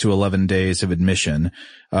 6 to 11 days of admission,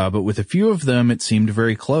 but with a few of them it seemed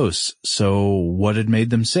very close. So what had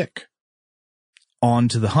made them sick? On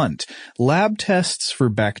to the hunt. Lab tests for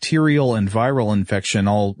bacterial and viral infection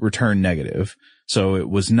all returned negative, so it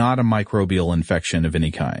was not a microbial infection of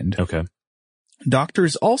any kind. Okay.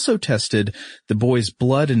 Doctors also tested the boys'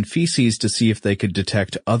 blood and feces to see if they could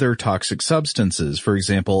detect other toxic substances, for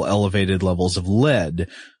example, elevated levels of lead,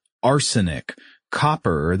 arsenic,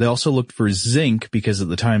 copper. They also looked for zinc because at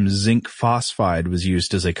the time zinc phosphide was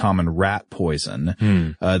used as a common rat poison.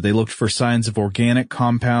 They looked for signs of organic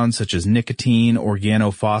compounds such as nicotine,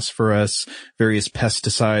 organophosphorus, various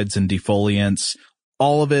pesticides and defoliants.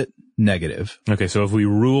 All of it negative. Okay, so have we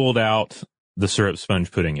ruled out the syrup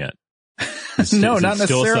sponge pudding yet? No, not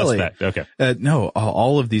necessarily. Still suspect. Okay. No,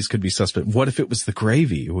 all of these could be suspect. What if it was the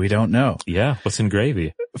gravy? We don't know. Yeah, what's in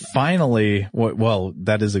gravy? Finally,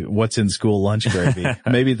 that is what's in school lunch gravy.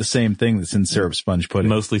 Maybe the same thing that's in syrup sponge pudding.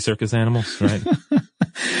 Mostly circus animals, right?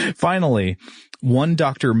 Finally, one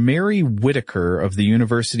Dr. Mary Whitaker of the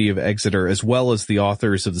University of Exeter, as well as the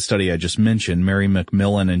authors of the study I just mentioned, Mary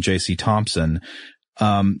McMillan and J.C. Thompson,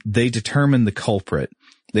 they determined the culprit.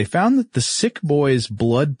 They found that the sick boy's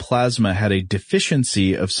blood plasma had a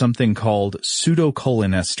deficiency of something called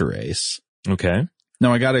pseudocholinesterase. Okay.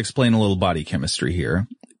 Now I gotta explain a little body chemistry here.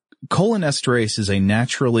 Cholinesterase is a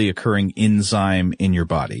naturally occurring enzyme in your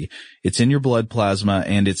body. It's in your blood plasma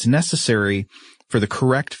and it's necessary for the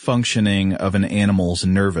correct functioning of an animal's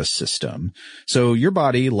nervous system. So your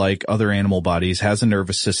body, like other animal bodies, has a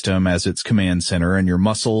nervous system as its command center, and your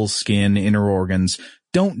muscles, skin, inner organs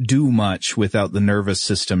don't do much without the nervous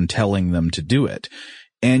system telling them to do it.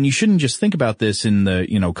 And you shouldn't just think about this in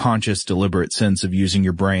the, conscious, deliberate sense of using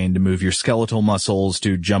your brain to move your skeletal muscles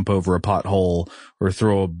to jump over a pothole or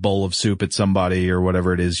throw a bowl of soup at somebody or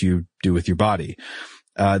whatever it is you do with your body.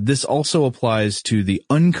 This also applies to the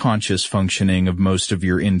unconscious functioning of most of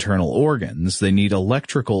your internal organs. They need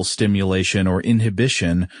electrical stimulation or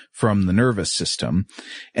inhibition from the nervous system.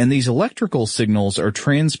 And these electrical signals are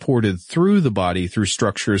transported through the body through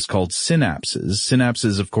structures called synapses.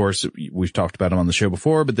 Synapses, of course, we've talked about them on the show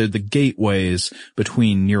before, but they're the gateways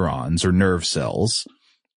between neurons or nerve cells.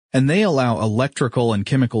 And they allow electrical and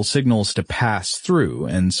chemical signals to pass through,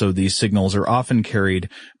 and so these signals are often carried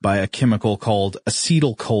by a chemical called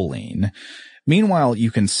acetylcholine. Meanwhile,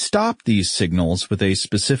 you can stop these signals with a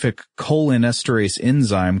specific cholinesterase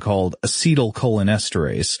enzyme called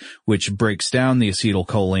acetylcholinesterase, which breaks down the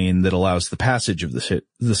acetylcholine that allows the passage of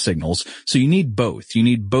the signals. So you need both. You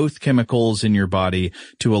need both chemicals in your body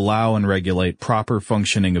to allow and regulate proper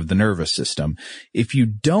functioning of the nervous system. If you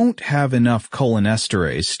don't have enough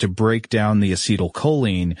cholinesterase to break down the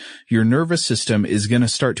acetylcholine, your nervous system is going to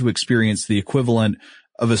start to experience the equivalent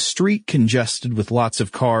of a street congested with lots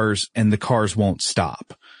of cars, and the cars won't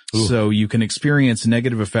stop. Ooh. So you can experience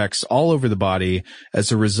negative effects all over the body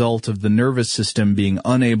as a result of the nervous system being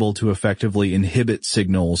unable to effectively inhibit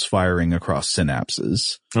signals firing across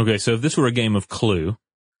synapses. Okay, so if this were a game of Clue,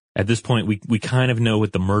 at this point we kind of know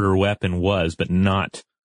what the murder weapon was, but not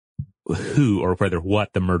who or rather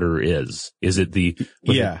what the murderer is. Is it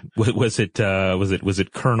was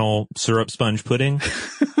it Colonel Syrup Sponge Pudding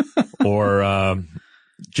or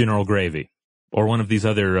General Gravy, or one of these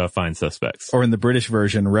other fine suspects? Or in the British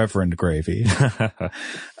version, Reverend Gravy.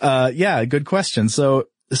 Yeah, good question. So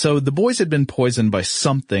the boys had been poisoned by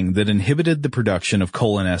something that inhibited the production of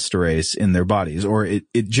cholinesterase in their bodies, or it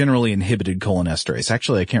generally inhibited cholinesterase.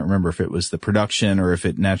 Actually, I can't remember if it was the production or if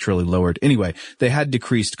it naturally lowered. Anyway, they had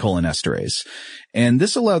decreased cholinesterase. And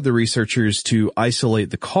this allowed the researchers to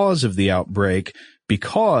isolate the cause of the outbreak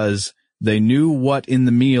because they knew what in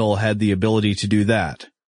the meal had the ability to do that.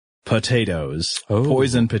 Potatoes. Oh.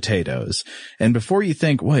 Poisoned potatoes. And before you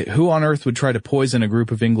think, wait, who on earth would try to poison a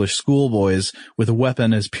group of English schoolboys with a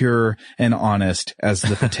weapon as pure and honest as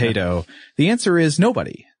the potato? The answer is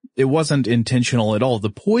nobody. It wasn't intentional at all.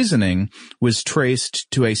 The poisoning was traced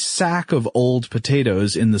to a sack of old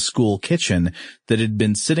potatoes in the school kitchen that had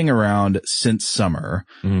been sitting around since summer,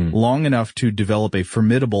 long enough to develop a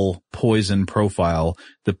formidable poison profile.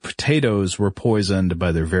 The potatoes were poisoned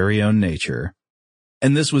by their very own nature.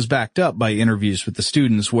 And this was backed up by interviews with the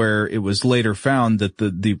students, where it was later found that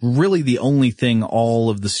the only thing all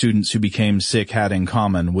of the students who became sick had in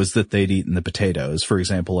common was that they'd eaten the potatoes. For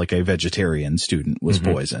example, like a vegetarian student was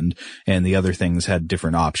poisoned, and the other things had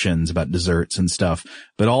different options about desserts and stuff.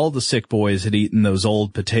 But all the sick boys had eaten those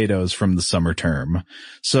old potatoes from the summer term.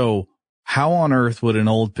 So how on earth would an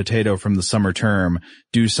old potato from the summer term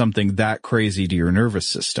do something that crazy to your nervous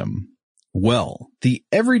system? Well, the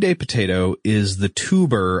everyday potato is the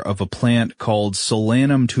tuber of a plant called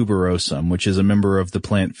Solanum tuberosum, which is a member of the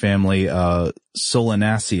plant family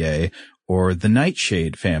Solanaceae, or the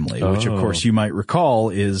nightshade family, which of course you might recall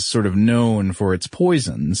is sort of known for its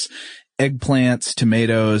poisons. Eggplants,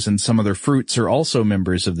 tomatoes, and some other fruits are also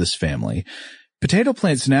members of this family. Potato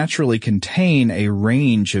plants naturally contain a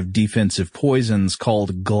range of defensive poisons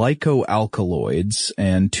called glycoalkaloids,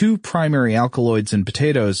 and two primary alkaloids in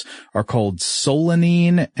potatoes are called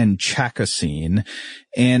solanine and chacosine.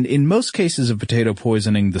 And in most cases of potato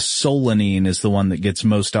poisoning, the solanine is the one that gets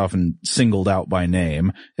most often singled out by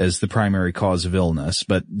name as the primary cause of illness,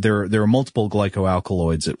 but there are multiple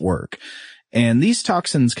glycoalkaloids at work. And these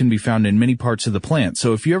toxins can be found in many parts of the plant.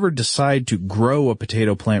 So if you ever decide to grow a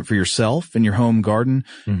potato plant for yourself in your home garden,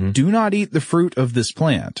 do not eat the fruit of this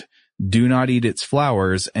plant. Do not eat its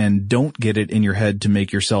flowers, and don't get it in your head to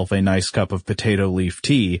make yourself a nice cup of potato leaf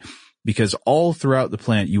tea, because all throughout the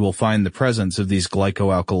plant you will find the presence of these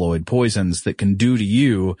glycoalkaloid poisons that can do to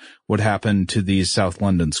you what happened to these South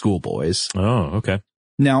London schoolboys. Oh, okay.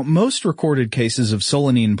 Now, most recorded cases of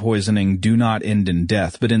solanine poisoning do not end in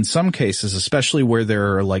death, but in some cases, especially where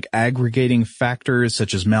there are like aggregating factors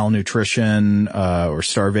such as malnutrition or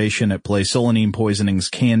starvation at play, solanine poisonings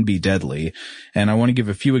can be deadly. And I want to give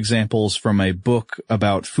a few examples from a book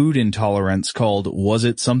about food intolerance called Was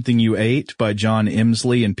It Something You Ate? By John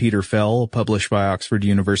Emsley and Peter Fell, published by Oxford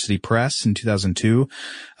University Press in 2002.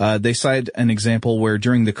 They cite an example where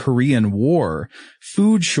during the Korean War,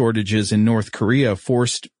 food shortages in North Korea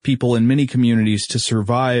forced people in many communities to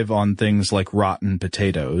survive on things like rotten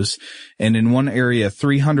potatoes. And in one area,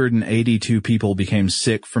 382 people became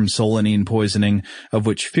sick from solanine poisoning, of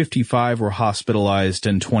which 55 were hospitalized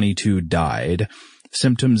and 22 died.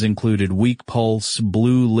 Symptoms included weak pulse,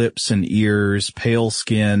 blue lips and ears, pale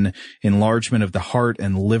skin, enlargement of the heart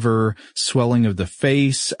and liver, swelling of the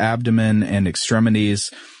face, abdomen, and extremities.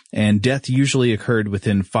 And death usually occurred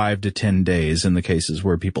within 5 to 10 days in the cases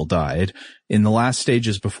where people died. In the last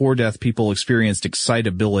stages before death, people experienced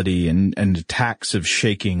excitability and attacks of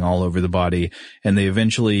shaking all over the body, and they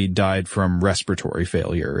eventually died from respiratory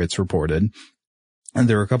failure, it's reported. And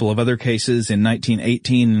there were a couple of other cases. In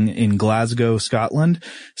 1918 in Glasgow, Scotland,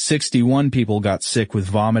 61 people got sick with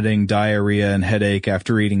vomiting, diarrhea, and headache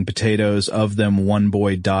after eating potatoes. Of them, one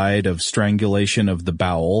boy died of strangulation of the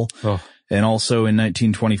bowel. Oh. And also in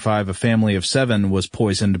 1925, a family of 7 was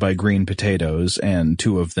poisoned by green potatoes, and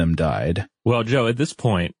 2 of them died. Well, Joe, at this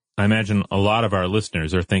point, I imagine a lot of our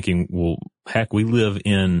listeners are thinking, well, heck, we live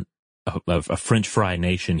in a French fry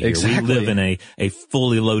nation here. Exactly. We live in a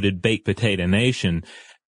fully loaded baked potato nation.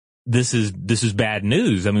 This is bad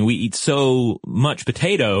news. I mean, we eat so much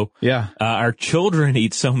potato. Yeah. Our children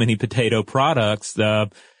eat so many potato products.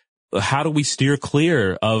 How do we steer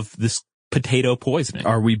clear of this potato poisoning?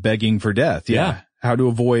 Are we begging for death? Yeah. How to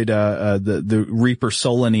avoid the Reaper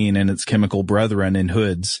solanine and its chemical brethren in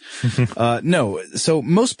hoods. No. So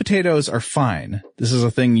most potatoes are fine. This is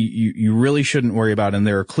a thing you really shouldn't worry about, and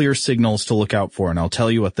there are clear signals to look out for, and I'll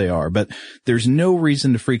tell you what they are. But there's no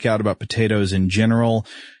reason to freak out about potatoes in general.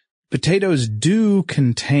 Potatoes do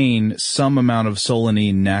contain some amount of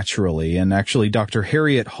solanine naturally, and actually Dr.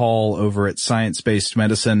 Harriet Hall over at Science Based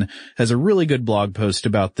Medicine has a really good blog post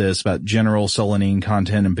about this, about general solanine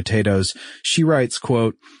content in potatoes. She writes,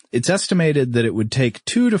 quote, "It's estimated that it would take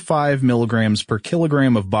 2 to 5 milligrams per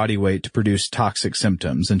kilogram of body weight to produce toxic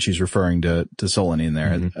symptoms," and she's referring to solanine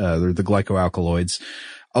there, the glycoalkaloids.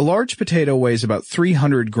 A large potato weighs about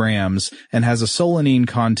 300 grams and has a solanine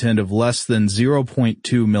content of less than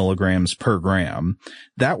 0.2 milligrams per gram.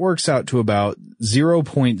 That works out to about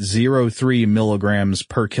 0.03 milligrams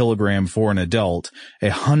per kilogram for an adult,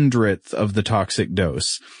 1/100th of the toxic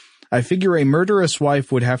dose. I figure a murderous wife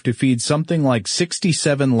would have to feed something like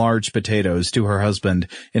 67 large potatoes to her husband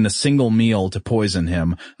in a single meal to poison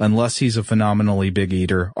him. Unless he's a phenomenally big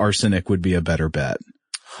eater, arsenic would be a better bet.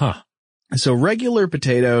 Huh. So regular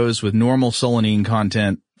potatoes with normal solanine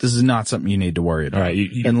content, this is not something you need to worry about. All right,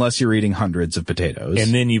 unless you're eating hundreds of potatoes.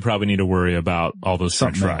 And then you probably need to worry about all those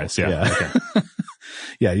French fries. Yeah. Okay.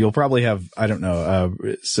 Yeah, you'll probably have, I don't know,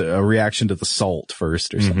 a reaction to the salt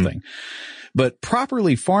first or something. But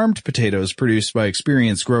properly farmed potatoes produced by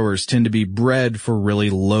experienced growers tend to be bred for really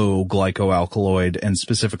low glycoalkaloid and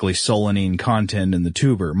specifically solanine content in the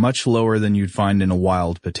tuber, much lower than you'd find in a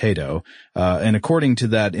wild potato. And according to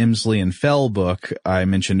that Emsley and Fell book I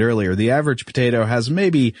mentioned earlier, the average potato has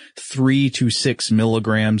maybe 3 to 6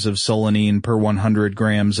 milligrams of solanine per 100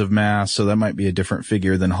 grams of mass, so that might be a different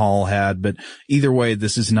figure than Hall had, but either way,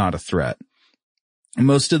 this is not a threat.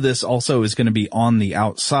 Most of this also is going to be on the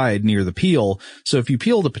outside near the peel, so if you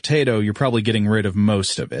peel the potato, you're probably getting rid of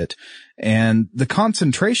most of it. And the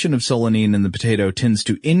concentration of solanine in the potato tends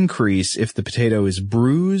to increase if the potato is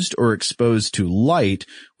bruised or exposed to light,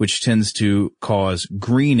 which tends to cause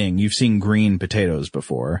greening. You've seen green potatoes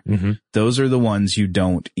before. Those are the ones you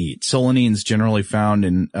don't eat. Solanine is generally found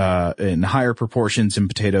in higher proportions in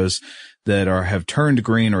potatoes that have turned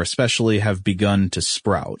green or especially have begun to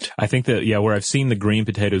sprout. I think that, where I've seen the green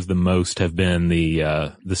potatoes the most have been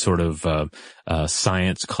the sort of,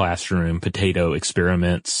 science classroom potato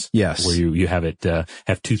experiments. Yes. Where you have it,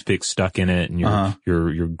 have toothpicks stuck in it and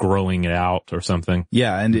you're growing it out or something.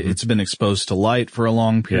 Yeah. And it's been exposed to light for a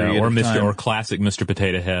long period of time. Or classic Mr.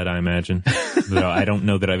 Potato Head, I imagine. Though I don't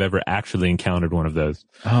know that I've ever actually encountered one of those.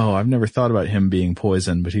 Oh, I've never thought about him being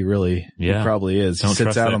poisoned, but he probably is. He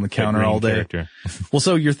sits out on the counter all day. Well,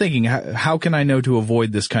 so you're thinking, how can I know to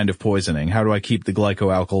avoid this kind of poisoning? How do I keep the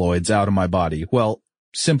glycoalkaloids out of my body? Well,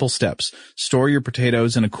 simple steps. Store your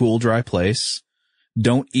potatoes in a cool, dry place.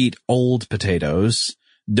 Don't eat old potatoes.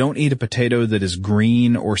 Don't eat a potato that is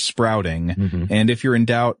green or sprouting. And if you're in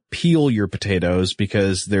doubt, peel your potatoes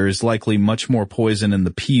because there is likely much more poison in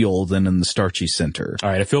the peel than in the starchy center. All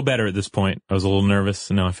right. I feel better at this point. I was a little nervous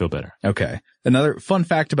and now I feel better. Okay. Another fun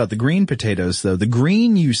fact about the green potatoes, though, the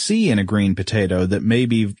green you see in a green potato that may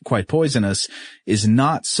be quite poisonous is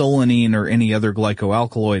not solanine or any other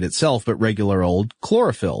glycoalkaloid itself, but regular old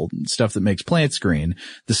chlorophyll, stuff that makes plants green.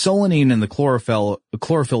 The solanine and the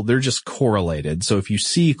chlorophyll, they're just correlated. So if you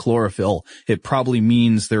see chlorophyll, it probably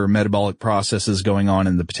means there are metabolic processes going on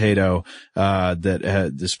in the potato,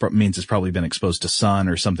 this means it's probably been exposed to sun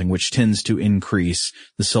or something, which tends to increase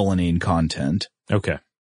the solanine content. Okay.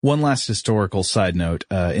 One last historical side note.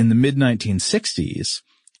 In the mid-1960s,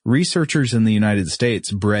 researchers in the United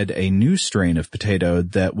States bred a new strain of potato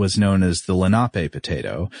that was known as the Lenape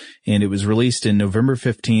potato, and it was released in November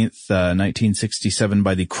 15th, 1967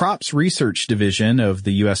 by the Crops Research Division of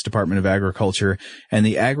the U.S. Department of Agriculture and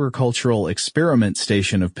the Agricultural Experiment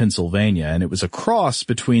Station of Pennsylvania, and it was a cross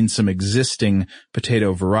between some existing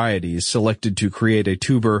potato varieties selected to create a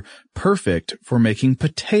tuber perfect for making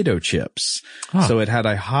potato chips. Huh. So it had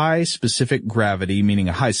a high specific gravity, meaning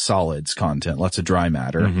a high solids content, lots of dry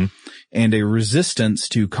matter, and a resistance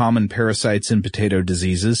to common parasites and potato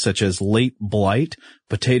diseases such as late blight,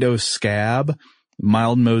 potato scab,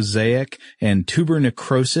 mild mosaic, and tuber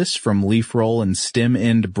necrosis from leaf roll and stem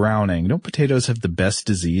end browning. Don't potatoes have the best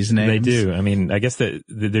disease names? They do. I mean, I guess that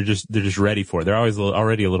they're just ready for it. They're always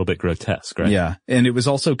already a little bit grotesque, right? Yeah. And it was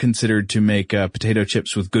also considered to make potato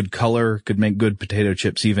chips with good color, could make good potato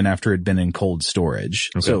chips even after it had been in cold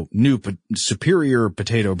storage. Okay. So superior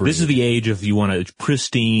potato breed. This is the age of you want a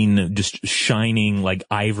pristine, just shining, like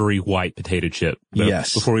ivory white potato chip.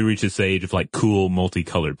 Yes. Before we reach this age of like cool,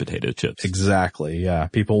 multicolored potato chips. Exactly. Yeah.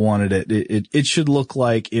 People wanted it. It should look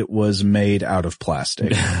like it was made out of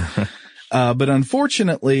plastic. But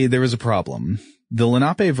unfortunately, there was a problem. The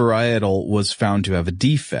Lenape varietal was found to have a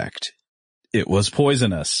defect. It was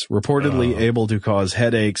poisonous, reportedly able to cause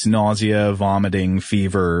headaches, nausea, vomiting,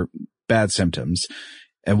 fever, bad symptoms.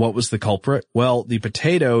 And what was the culprit? Well, the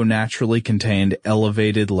potato naturally contained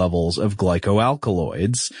elevated levels of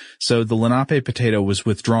glycoalkaloids. So the Lenape potato was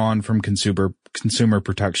withdrawn from consumer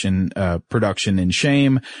production in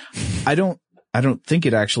shame. I don't think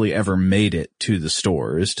it actually ever made it to the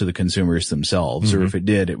stores, to the consumers themselves, or if it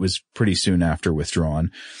did, it was pretty soon after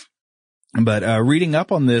withdrawn. But reading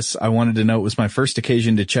up on this, I wanted to know it was my first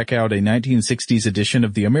occasion to check out a 1960s edition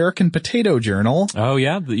of the American Potato Journal. Oh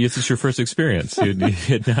yeah, this is your first experience.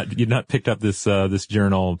 You'd not picked up this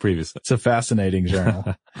journal previously. It's a fascinating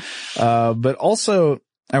journal. But also,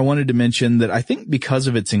 I wanted to mention that I think because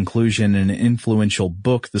of its inclusion in an influential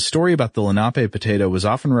book, the story about the Lenape potato was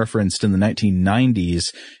often referenced in the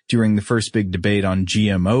 1990s during the first big debate on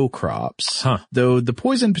GMO crops. Though the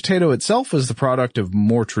poison potato itself was the product of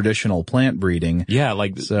more traditional plant breeding. Yeah,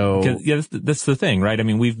 that's the thing, right? I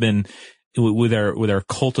mean, we've been with our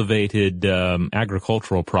cultivated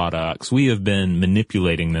agricultural products, we have been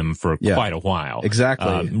manipulating them for quite a while.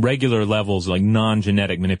 Exactly. Regular levels like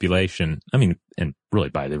non-genetic manipulation. I mean, and really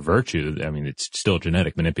by their virtue, I mean, it's still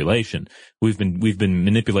genetic manipulation. We've been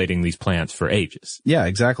manipulating these plants for ages. Yeah,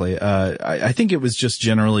 exactly. I think it was just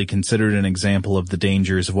generally considered an example of the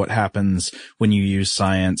dangers of what happens when you use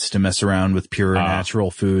science to mess around with pure natural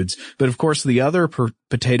foods. But of course, the other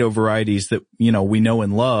potato varieties that, we know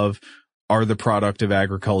and love are the product of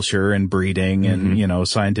agriculture and breeding and,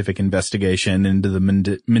 scientific investigation into the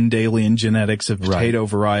Mendelian genetics of potato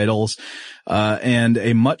varietals, and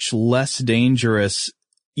a much less dangerous,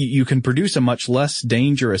 you can produce a much less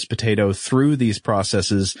dangerous potato through these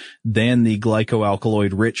processes than the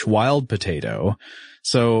glycoalkaloid rich wild potato.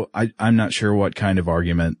 So I'm not sure what kind of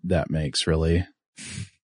argument that makes really.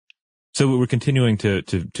 So we're continuing to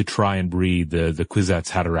try and breed the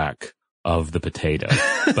Kwisatz Haderach of the potato,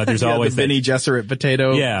 but there's always the Bene Gesserit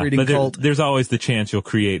potato breeding cult. There's always the chance you'll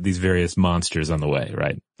create these various monsters on the way,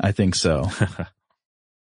 right? I think so.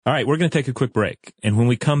 All right, we're going to take a quick break, and when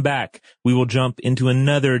we come back, we will jump into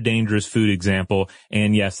another dangerous food example,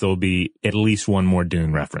 and yes, there will be at least one more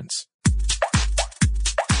Dune reference.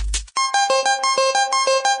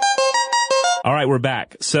 All right, we're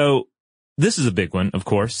back. So this is a big one, of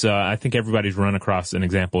course. I think everybody's run across an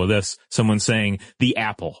example of this. Someone saying the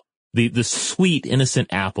apple. The sweet,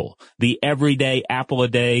 innocent apple, the everyday apple a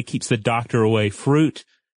day keeps the doctor away fruit.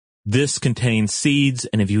 This contains seeds,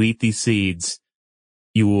 and if you eat these seeds,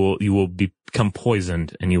 you will become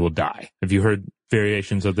poisoned and you will die. Have you heard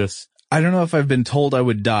variations of this? I don't know if I've been told I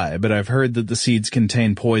would die, but I've heard that the seeds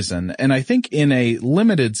contain poison, and I think in a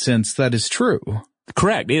limited sense that is true.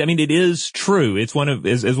 Correct. I mean, it is true. It's one of,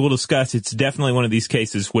 as we'll discuss, it's definitely one of these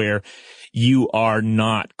cases where you are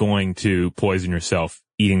not going to poison yourself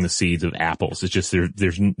eating the seeds of apples. It's just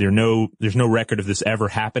there's no record of this ever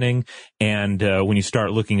happening. And when you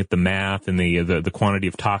start looking at the math and the quantity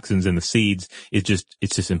of toxins in the seeds, it's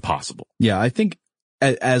just impossible. Yeah, I think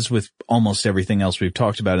as with almost everything else we've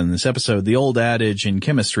talked about in this episode, the old adage in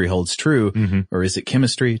chemistry holds true, or is it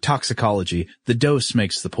chemistry? Toxicology. The dose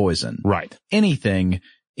makes the poison. Right. Anything,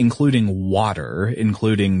 including water,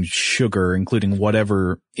 including sugar, including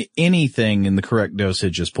whatever, anything in the correct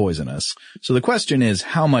dosage is poisonous. So the question is,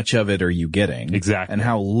 how much of it are you getting? Exactly. And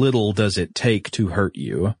how little does it take to hurt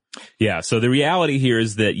you? Yeah, so the reality here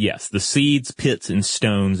is that, yes, the seeds, pits, and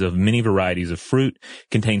stones of many varieties of fruit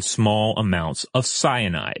contain small amounts of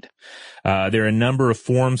cyanide. There are a number of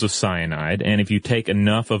forms of cyanide, and if you take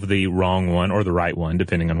enough of the wrong one or the right one,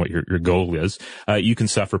 depending on what your goal is, you can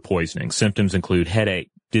suffer poisoning. Symptoms include headache,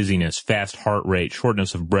 dizziness, fast heart rate,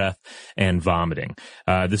 shortness of breath, and vomiting.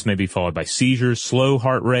 This may be followed by seizures, slow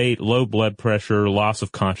heart rate, low blood pressure, loss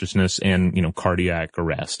of consciousness, and, cardiac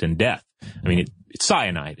arrest and death. I mean, it's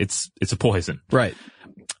cyanide. It's a poison. Right.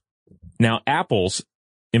 Now, apples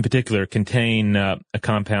in particular contain a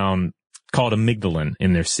compound called amygdalin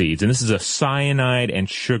in their seeds. And this is a cyanide and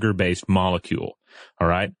sugar-based molecule. All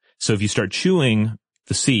right. So if you start chewing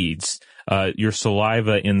the seeds, your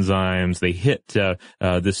saliva enzymes, they hit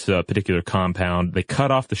this particular compound. They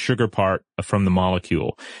cut off the sugar part from the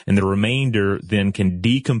molecule, and the remainder then can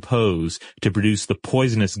decompose to produce the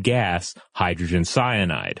poisonous gas hydrogen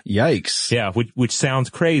cyanide. Yikes. Yeah, which sounds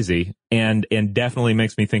crazy, and definitely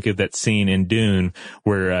makes me think of that scene in Dune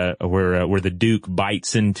where the Duke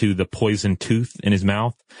bites into the poison tooth in his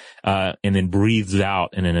mouth, and then breathes out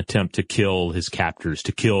in an attempt to kill his captors,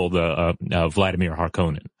 to kill the Vladimir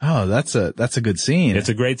Harkonnen. Oh, that's a good scene. It's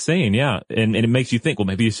a great scene, yeah, and it makes you think, well,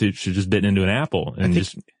 maybe you should just bitten into an apple and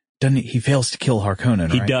just. Doesn't he fails to kill Harkonnen,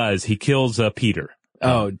 right? He does. He kills Peter.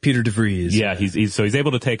 Oh, Peter DeVries. Yeah, he's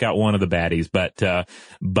able to take out one of the baddies,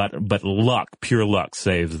 but luck, pure luck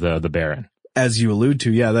saves the Baron. As you allude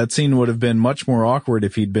to, yeah, that scene would have been much more awkward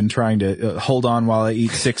if he'd been trying to hold on while I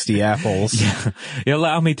eat 60 apples. Yeah.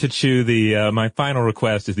 Allow me to chew my final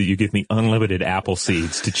request is that you give me unlimited apple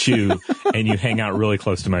seeds to chew and you hang out really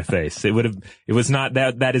close to my face. That is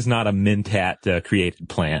not a Mentat created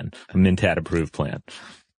plan, a Mentat approved plan.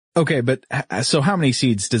 Okay, but so how many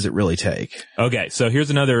seeds does it really take? Okay, so here's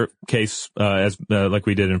another case, like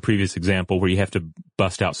we did in a previous example, where you have to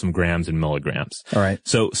bust out some grams and milligrams. All right.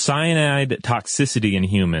 So cyanide toxicity in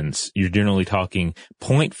humans, you're generally talking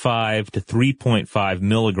 0.5 to 3.5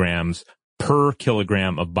 milligrams per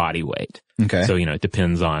kilogram of body weight. Okay. So, it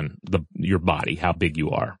depends on your body, how big you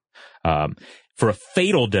are. For a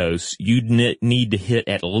fatal dose, you'd need to hit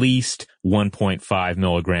at least 1.5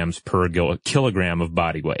 milligrams per kilogram of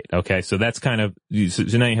body weight. Okay, so that's so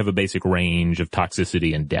now you have a basic range of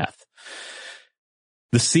toxicity and death.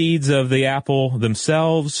 The seeds of the apple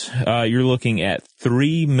themselves, you're looking at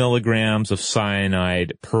 3 milligrams of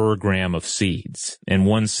cyanide per gram of seeds, and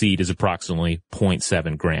one seed is approximately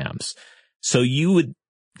 0.7 grams. So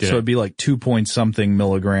so it'd be like 2-point-something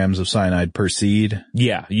milligrams of cyanide per seed?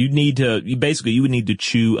 Yeah, you would need to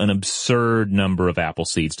chew an absurd number of apple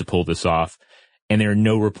seeds to pull this off, and there are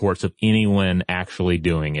no reports of anyone actually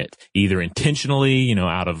doing it, either intentionally,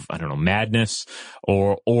 out of, madness,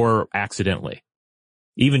 or accidentally.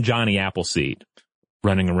 Even Johnny Appleseed,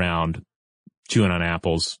 running around chewing on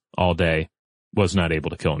apples all day, was not able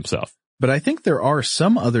to kill himself. But I think there are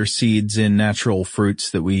some other seeds in natural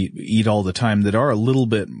fruits that we eat all the time that are a little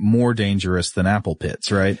bit more dangerous than apple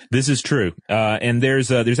pits, right? This is true. And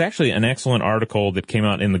there's actually an excellent article that came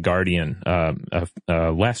out in The Guardian,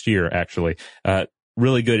 last year, actually.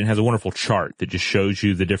 Really good, and has a wonderful chart that just shows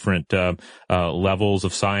you the different levels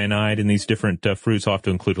of cyanide in these different fruits. I'll have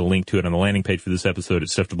to include a link to it on the landing page for this episode at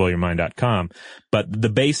stufftoblowyourmind.com. But the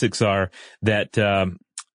basics are that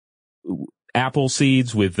apple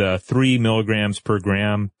seeds with 3 milligrams per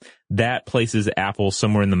gram, that places apples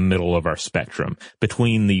somewhere in the middle of our spectrum,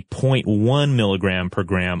 between the 0.1 milligram per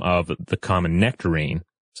gram of the common nectarine,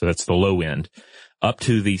 so that's the low end, up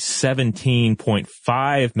to the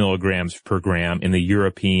 17.5 milligrams per gram in the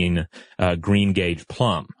European green gauge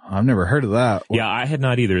plum. I've never heard of that. Yeah, I had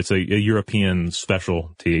not either. It's a European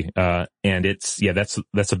specialty, and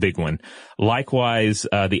that's a big one. Likewise,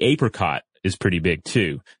 the apricot is pretty big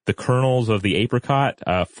too. The kernels of the apricot,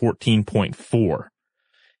 14.4.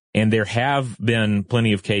 And there have been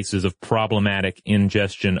plenty of cases of problematic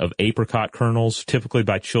ingestion of apricot kernels, typically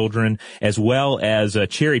by children, as well as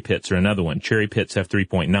cherry pits are another one. Cherry pits have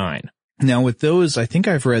 3.9. Now with those, I think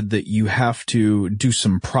I've read that you have to do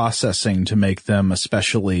some processing to make them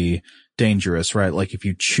especially dangerous, right? Like if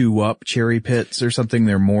you chew up cherry pits or something,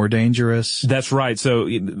 they're more dangerous. That's right. So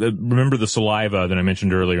remember the saliva that I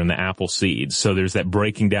mentioned earlier in the apple seeds. So there's that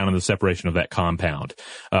breaking down and the separation of that compound.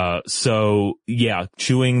 So yeah,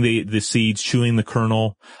 chewing the seeds, chewing the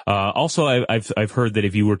kernel. Also I've heard that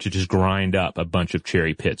if you were to just grind up a bunch of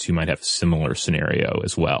cherry pits, you might have a similar scenario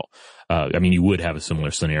as well. You would have a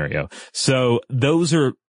similar scenario. So those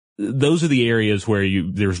are the areas where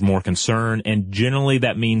there's more concern, and generally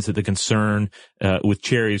that means that the concern with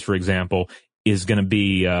cherries, for example, is going to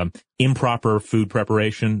be improper food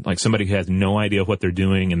preparation, like somebody who has no idea what they're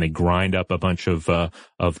doing and they grind up a bunch of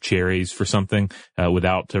cherries for something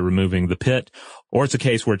without removing the pit, or it's a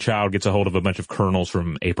case where a child gets a hold of a bunch of kernels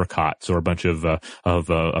from apricots or a bunch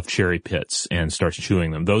of cherry pits and starts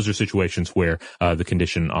chewing them. Those are situations where the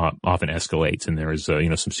condition often escalates and there is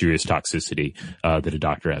some serious toxicity that a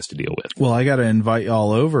doctor has to deal with. Well, I got to invite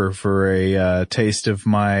y'all over for a taste of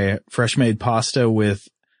my fresh made pasta with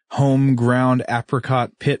home ground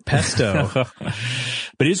apricot pit pesto.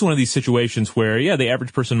 But it is one of these situations where, the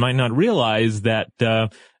average person might not realize that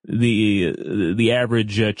the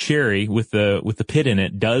average cherry with the pit in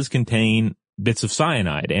it does contain bits of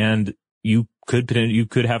cyanide, and you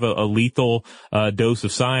could have a lethal dose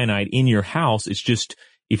of cyanide in your house. It's just,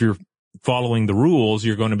 if you're following the rules,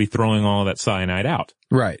 you're going to be throwing all that cyanide out.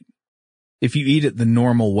 Right. If you eat it the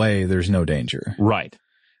normal way, there's no danger. Right.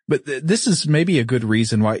 But this is maybe a good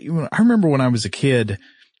reason why. I remember when I was a kid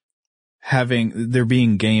there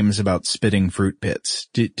being games about spitting fruit pits.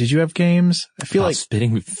 Did you have games? I feel like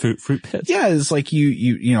spitting fruit pits. Yeah, it's like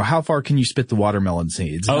you know, how far can you spit the watermelon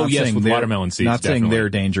seeds? Oh, yes, with watermelon seeds. Not saying they're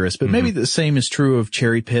dangerous, but maybe the same is true of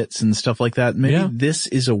cherry pits and stuff like that. Maybe this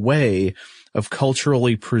is a way of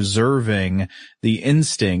culturally preserving the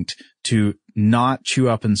instinct to not chew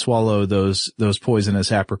up and swallow those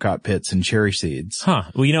poisonous apricot pits and cherry seeds. Huh.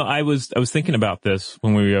 Well, I was thinking about this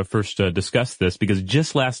when we first discussed this, because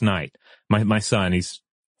just last night, my son, he's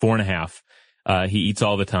 4.5, he eats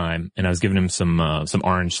all the time, and I was giving him some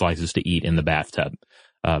orange slices to eat in the bathtub,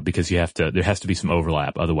 because there has to be some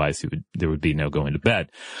overlap, otherwise there would be no going to bed.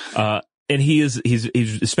 And he's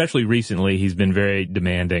especially recently, he's been very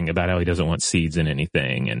demanding about how he doesn't want seeds in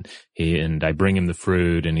anything. And I bring him the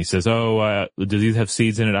fruit and he says, do these have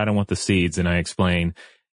seeds in it? I don't want the seeds. And I explain,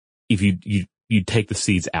 if you take the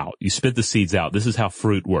seeds out, you spit the seeds out. This is how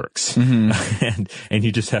fruit works. Mm-hmm. and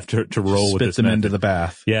you just have to roll with this. Spit them method. Into the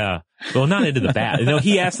bath. Yeah. Well, not into the bath.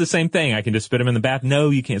 He asked the same thing. I can just spit them in the bath.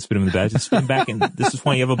 No, you can't spit them in the bath. Just spit them back in. This is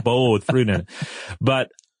why you have a bowl with fruit in it.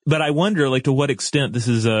 But I wonder, to what extent this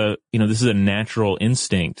is a natural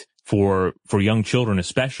instinct for young children,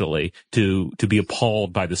 especially to be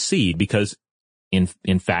appalled by the seed, because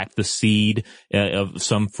in fact, the seed of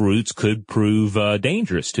some fruits could prove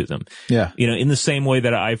dangerous to them. Yeah. In the same way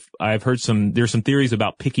that I've heard there's some theories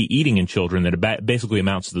about picky eating in children that basically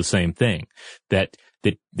amounts to the same thing, that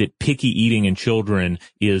picky eating in children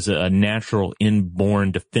is a natural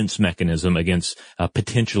inborn defense mechanism against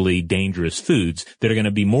potentially dangerous foods that are going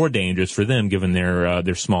to be more dangerous for them given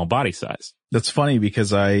their small body size. That's funny,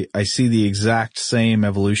 because I see the exact same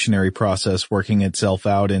evolutionary process working itself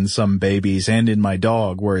out in some babies and in my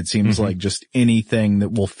dog, where it seems like just anything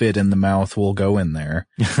that will fit in the mouth will go in there.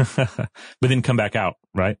 But then come back out,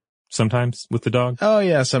 right? Sometimes with the dog? Oh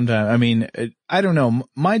yeah, sometimes. I mean, I don't know.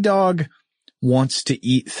 My dog wants to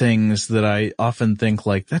eat things that I often think,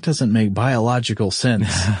 like, that doesn't make biological sense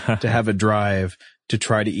to have a drive to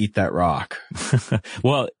try to eat that rock.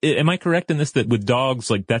 Well, am I correct in this, that with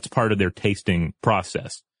dogs, that's part of their tasting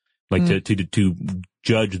process? To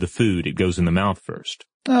judge the food, it goes in the mouth first.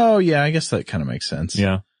 Oh yeah, I guess that kind of makes sense.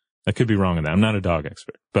 Yeah. I could be wrong on that. I'm not a dog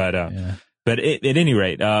expert, but, yeah. But at any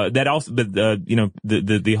rate, the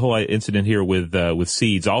whole incident here with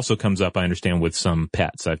seeds also comes up, I understand, with some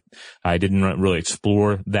pets. I didn't really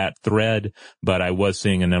explore that thread, but I was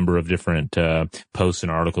seeing a number of different posts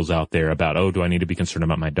and articles out there about, do I need to be concerned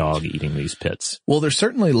about my dog eating these pits? Well, there's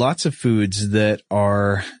certainly lots of foods that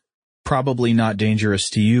are probably not dangerous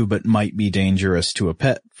to you, but might be dangerous to a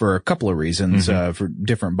pet for a couple of reasons, for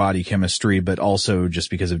different body chemistry, but also just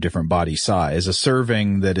because of different body size. A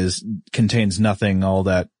serving that contains nothing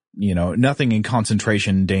nothing in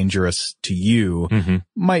concentration dangerous to you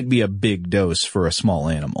might be a big dose for a small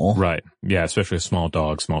animal. Right. Yeah. Especially a small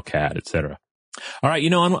dog, small cat, etc. All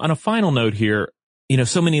right. On a final note here,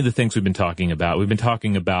 so many of the things we've been talking about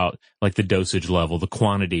the dosage level, the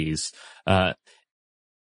quantities,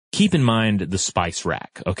 keep in mind the spice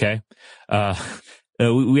rack, okay?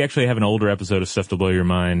 We actually have an older episode of Stuff to Blow Your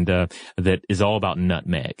Mind that is all about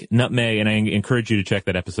nutmeg. Nutmeg, and I encourage you to check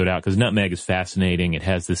that episode out, because nutmeg is fascinating. It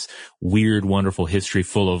has this weird, wonderful history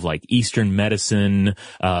full of Eastern medicine,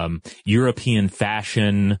 European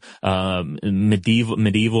fashion,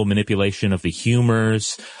 medieval manipulation of the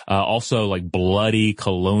humors, also bloody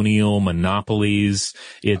colonial monopolies.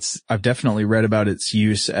 I've definitely read about its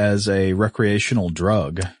use as a recreational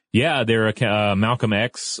drug. Yeah, Malcolm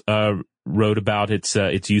X wrote about its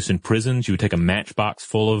use in prisons. You would take a matchbox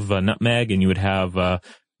full of nutmeg, and you would have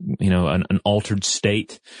an altered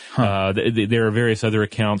state. There are various other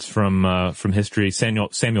accounts from history. Samuel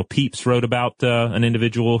Pepys wrote about an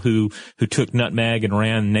individual who took nutmeg and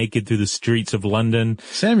ran naked through the streets of London.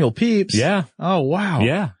 Samuel Pepys? Yeah. Oh, wow.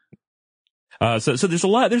 Yeah. So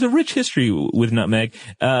there's a rich history with nutmeg.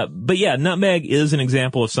 But yeah, nutmeg is an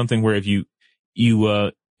example of something where if you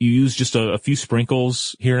use just a few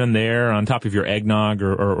sprinkles here and there on top of your eggnog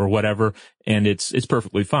or whatever, and it's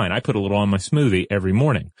perfectly fine. I put a little on my smoothie every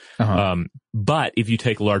morning. But if you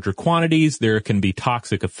take larger quantities, there can be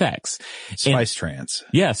toxic effects. Spice trance.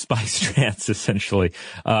 Yeah, spice trance, essentially.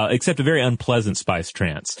 Except a very unpleasant spice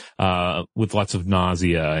trance, with lots of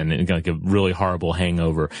nausea and like a really horrible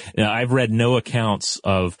hangover. I've read no accounts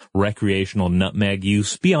of recreational nutmeg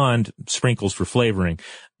use beyond sprinkles for flavoring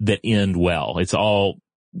that end well. It's all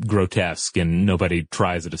grotesque and nobody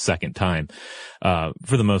tries it a second time,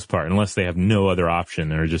 for the most part, unless they have no other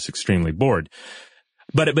option and are just extremely bored.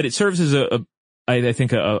 But it serves as I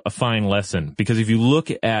think a fine lesson, because if you look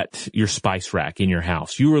at your spice rack in your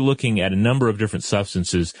house, you are looking at a number of different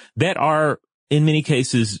substances that are in many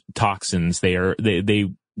cases toxins. They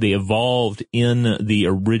evolved in the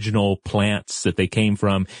original plants that they came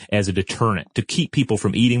from as a deterrent to keep people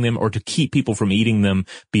from eating them, or to keep people from eating them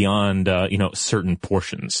beyond, certain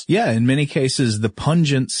portions. Yeah, in many cases, the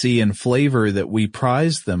pungency and flavor that we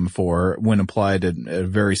prize them for when applied a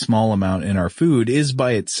very small amount in our food is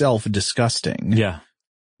by itself disgusting. Yeah.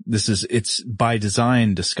 It's by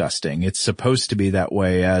design disgusting. It's supposed to be that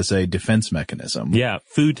way as a defense mechanism. Yeah.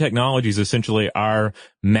 Food technology is essentially our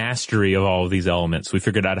mastery of all of these elements. We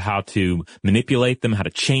figured out how to manipulate them, how to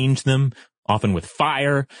change them, often with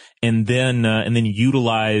fire, and then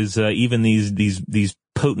utilize, even these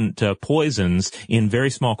potent, poisons in very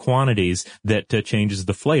small quantities that, changes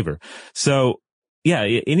the flavor. So, yeah,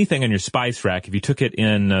 anything on your spice rack, if you took it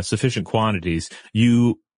in sufficient quantities,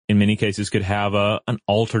 you in many cases could have an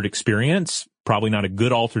altered experience, probably not a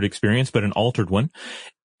good altered experience, but an altered one,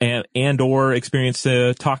 and or experience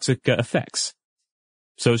toxic effects.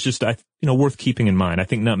 So it's just worth keeping in mind. I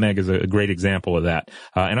think nutmeg is a great example of that,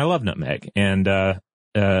 and I love nutmeg, and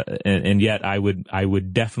yet I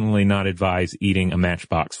would definitely not advise eating a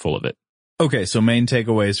matchbox full of it. Okay, so main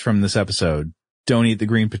takeaways from this episode: don't eat the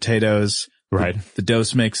green potatoes. Right. The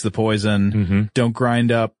dose makes the poison. Mm-hmm. Don't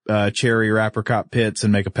grind up cherry or apricot pits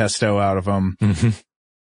and make a pesto out of them. Mm-hmm.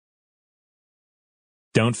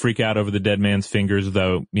 Don't freak out over the dead man's fingers,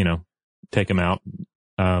 though, take them out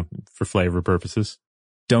for flavor purposes.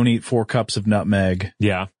 Don't eat 4 cups of nutmeg.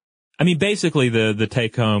 Yeah. I mean, basically the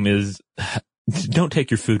take home is don't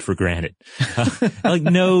take your food for granted.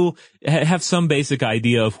 Have some basic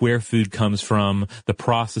idea of where food comes from, the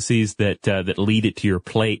processes that lead it to your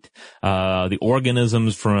plate, the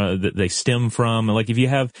organisms that they stem from. Like if you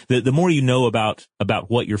have, the more you know about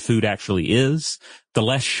what your food actually is, the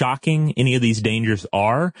less shocking any of these dangers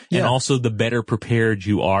are, and also the better prepared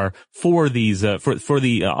you are for these, for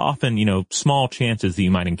the often, small chances that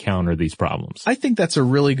you might encounter these problems. I think that's a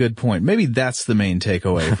really good point. Maybe that's the main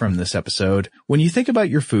takeaway from this episode. When you think about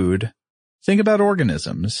your food, think about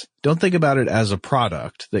organisms. Don't think about it as a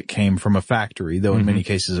product that came from a factory, though in many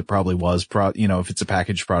cases it probably was, if it's a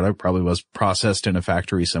packaged product, probably was processed in a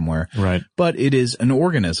factory somewhere. Right. But it is an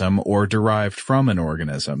organism or derived from an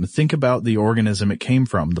organism. Think about the organism it came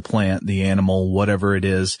from, the plant, the animal, whatever it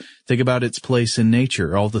is. Think about its place in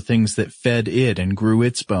nature, all the things that fed it and grew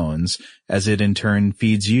its bones, as it in turn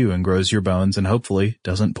feeds you and grows your bones and hopefully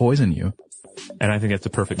doesn't poison you. And I think that's a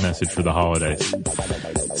perfect message for the holidays.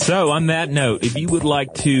 So on that note, if you would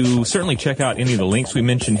like to certainly check out any of the links we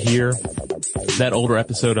mentioned here, that older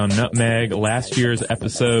episode on nutmeg, last year's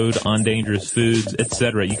episode on dangerous foods,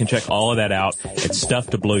 etc., you can check all of that out at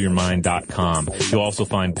stufftoblowyourmind.com. You'll also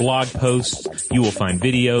find blog posts, you will find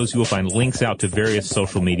videos, you will find links out to various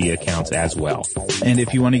social media accounts as well. And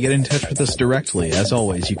if you want to get in touch with us directly, as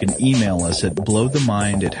always, you can email us at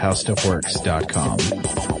blowthemind@howstuffworks.com.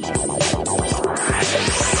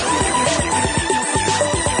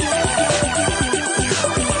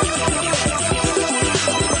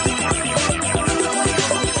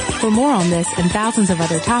 For more on this and thousands of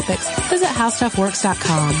other topics, visit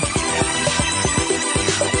howstuffworks.com.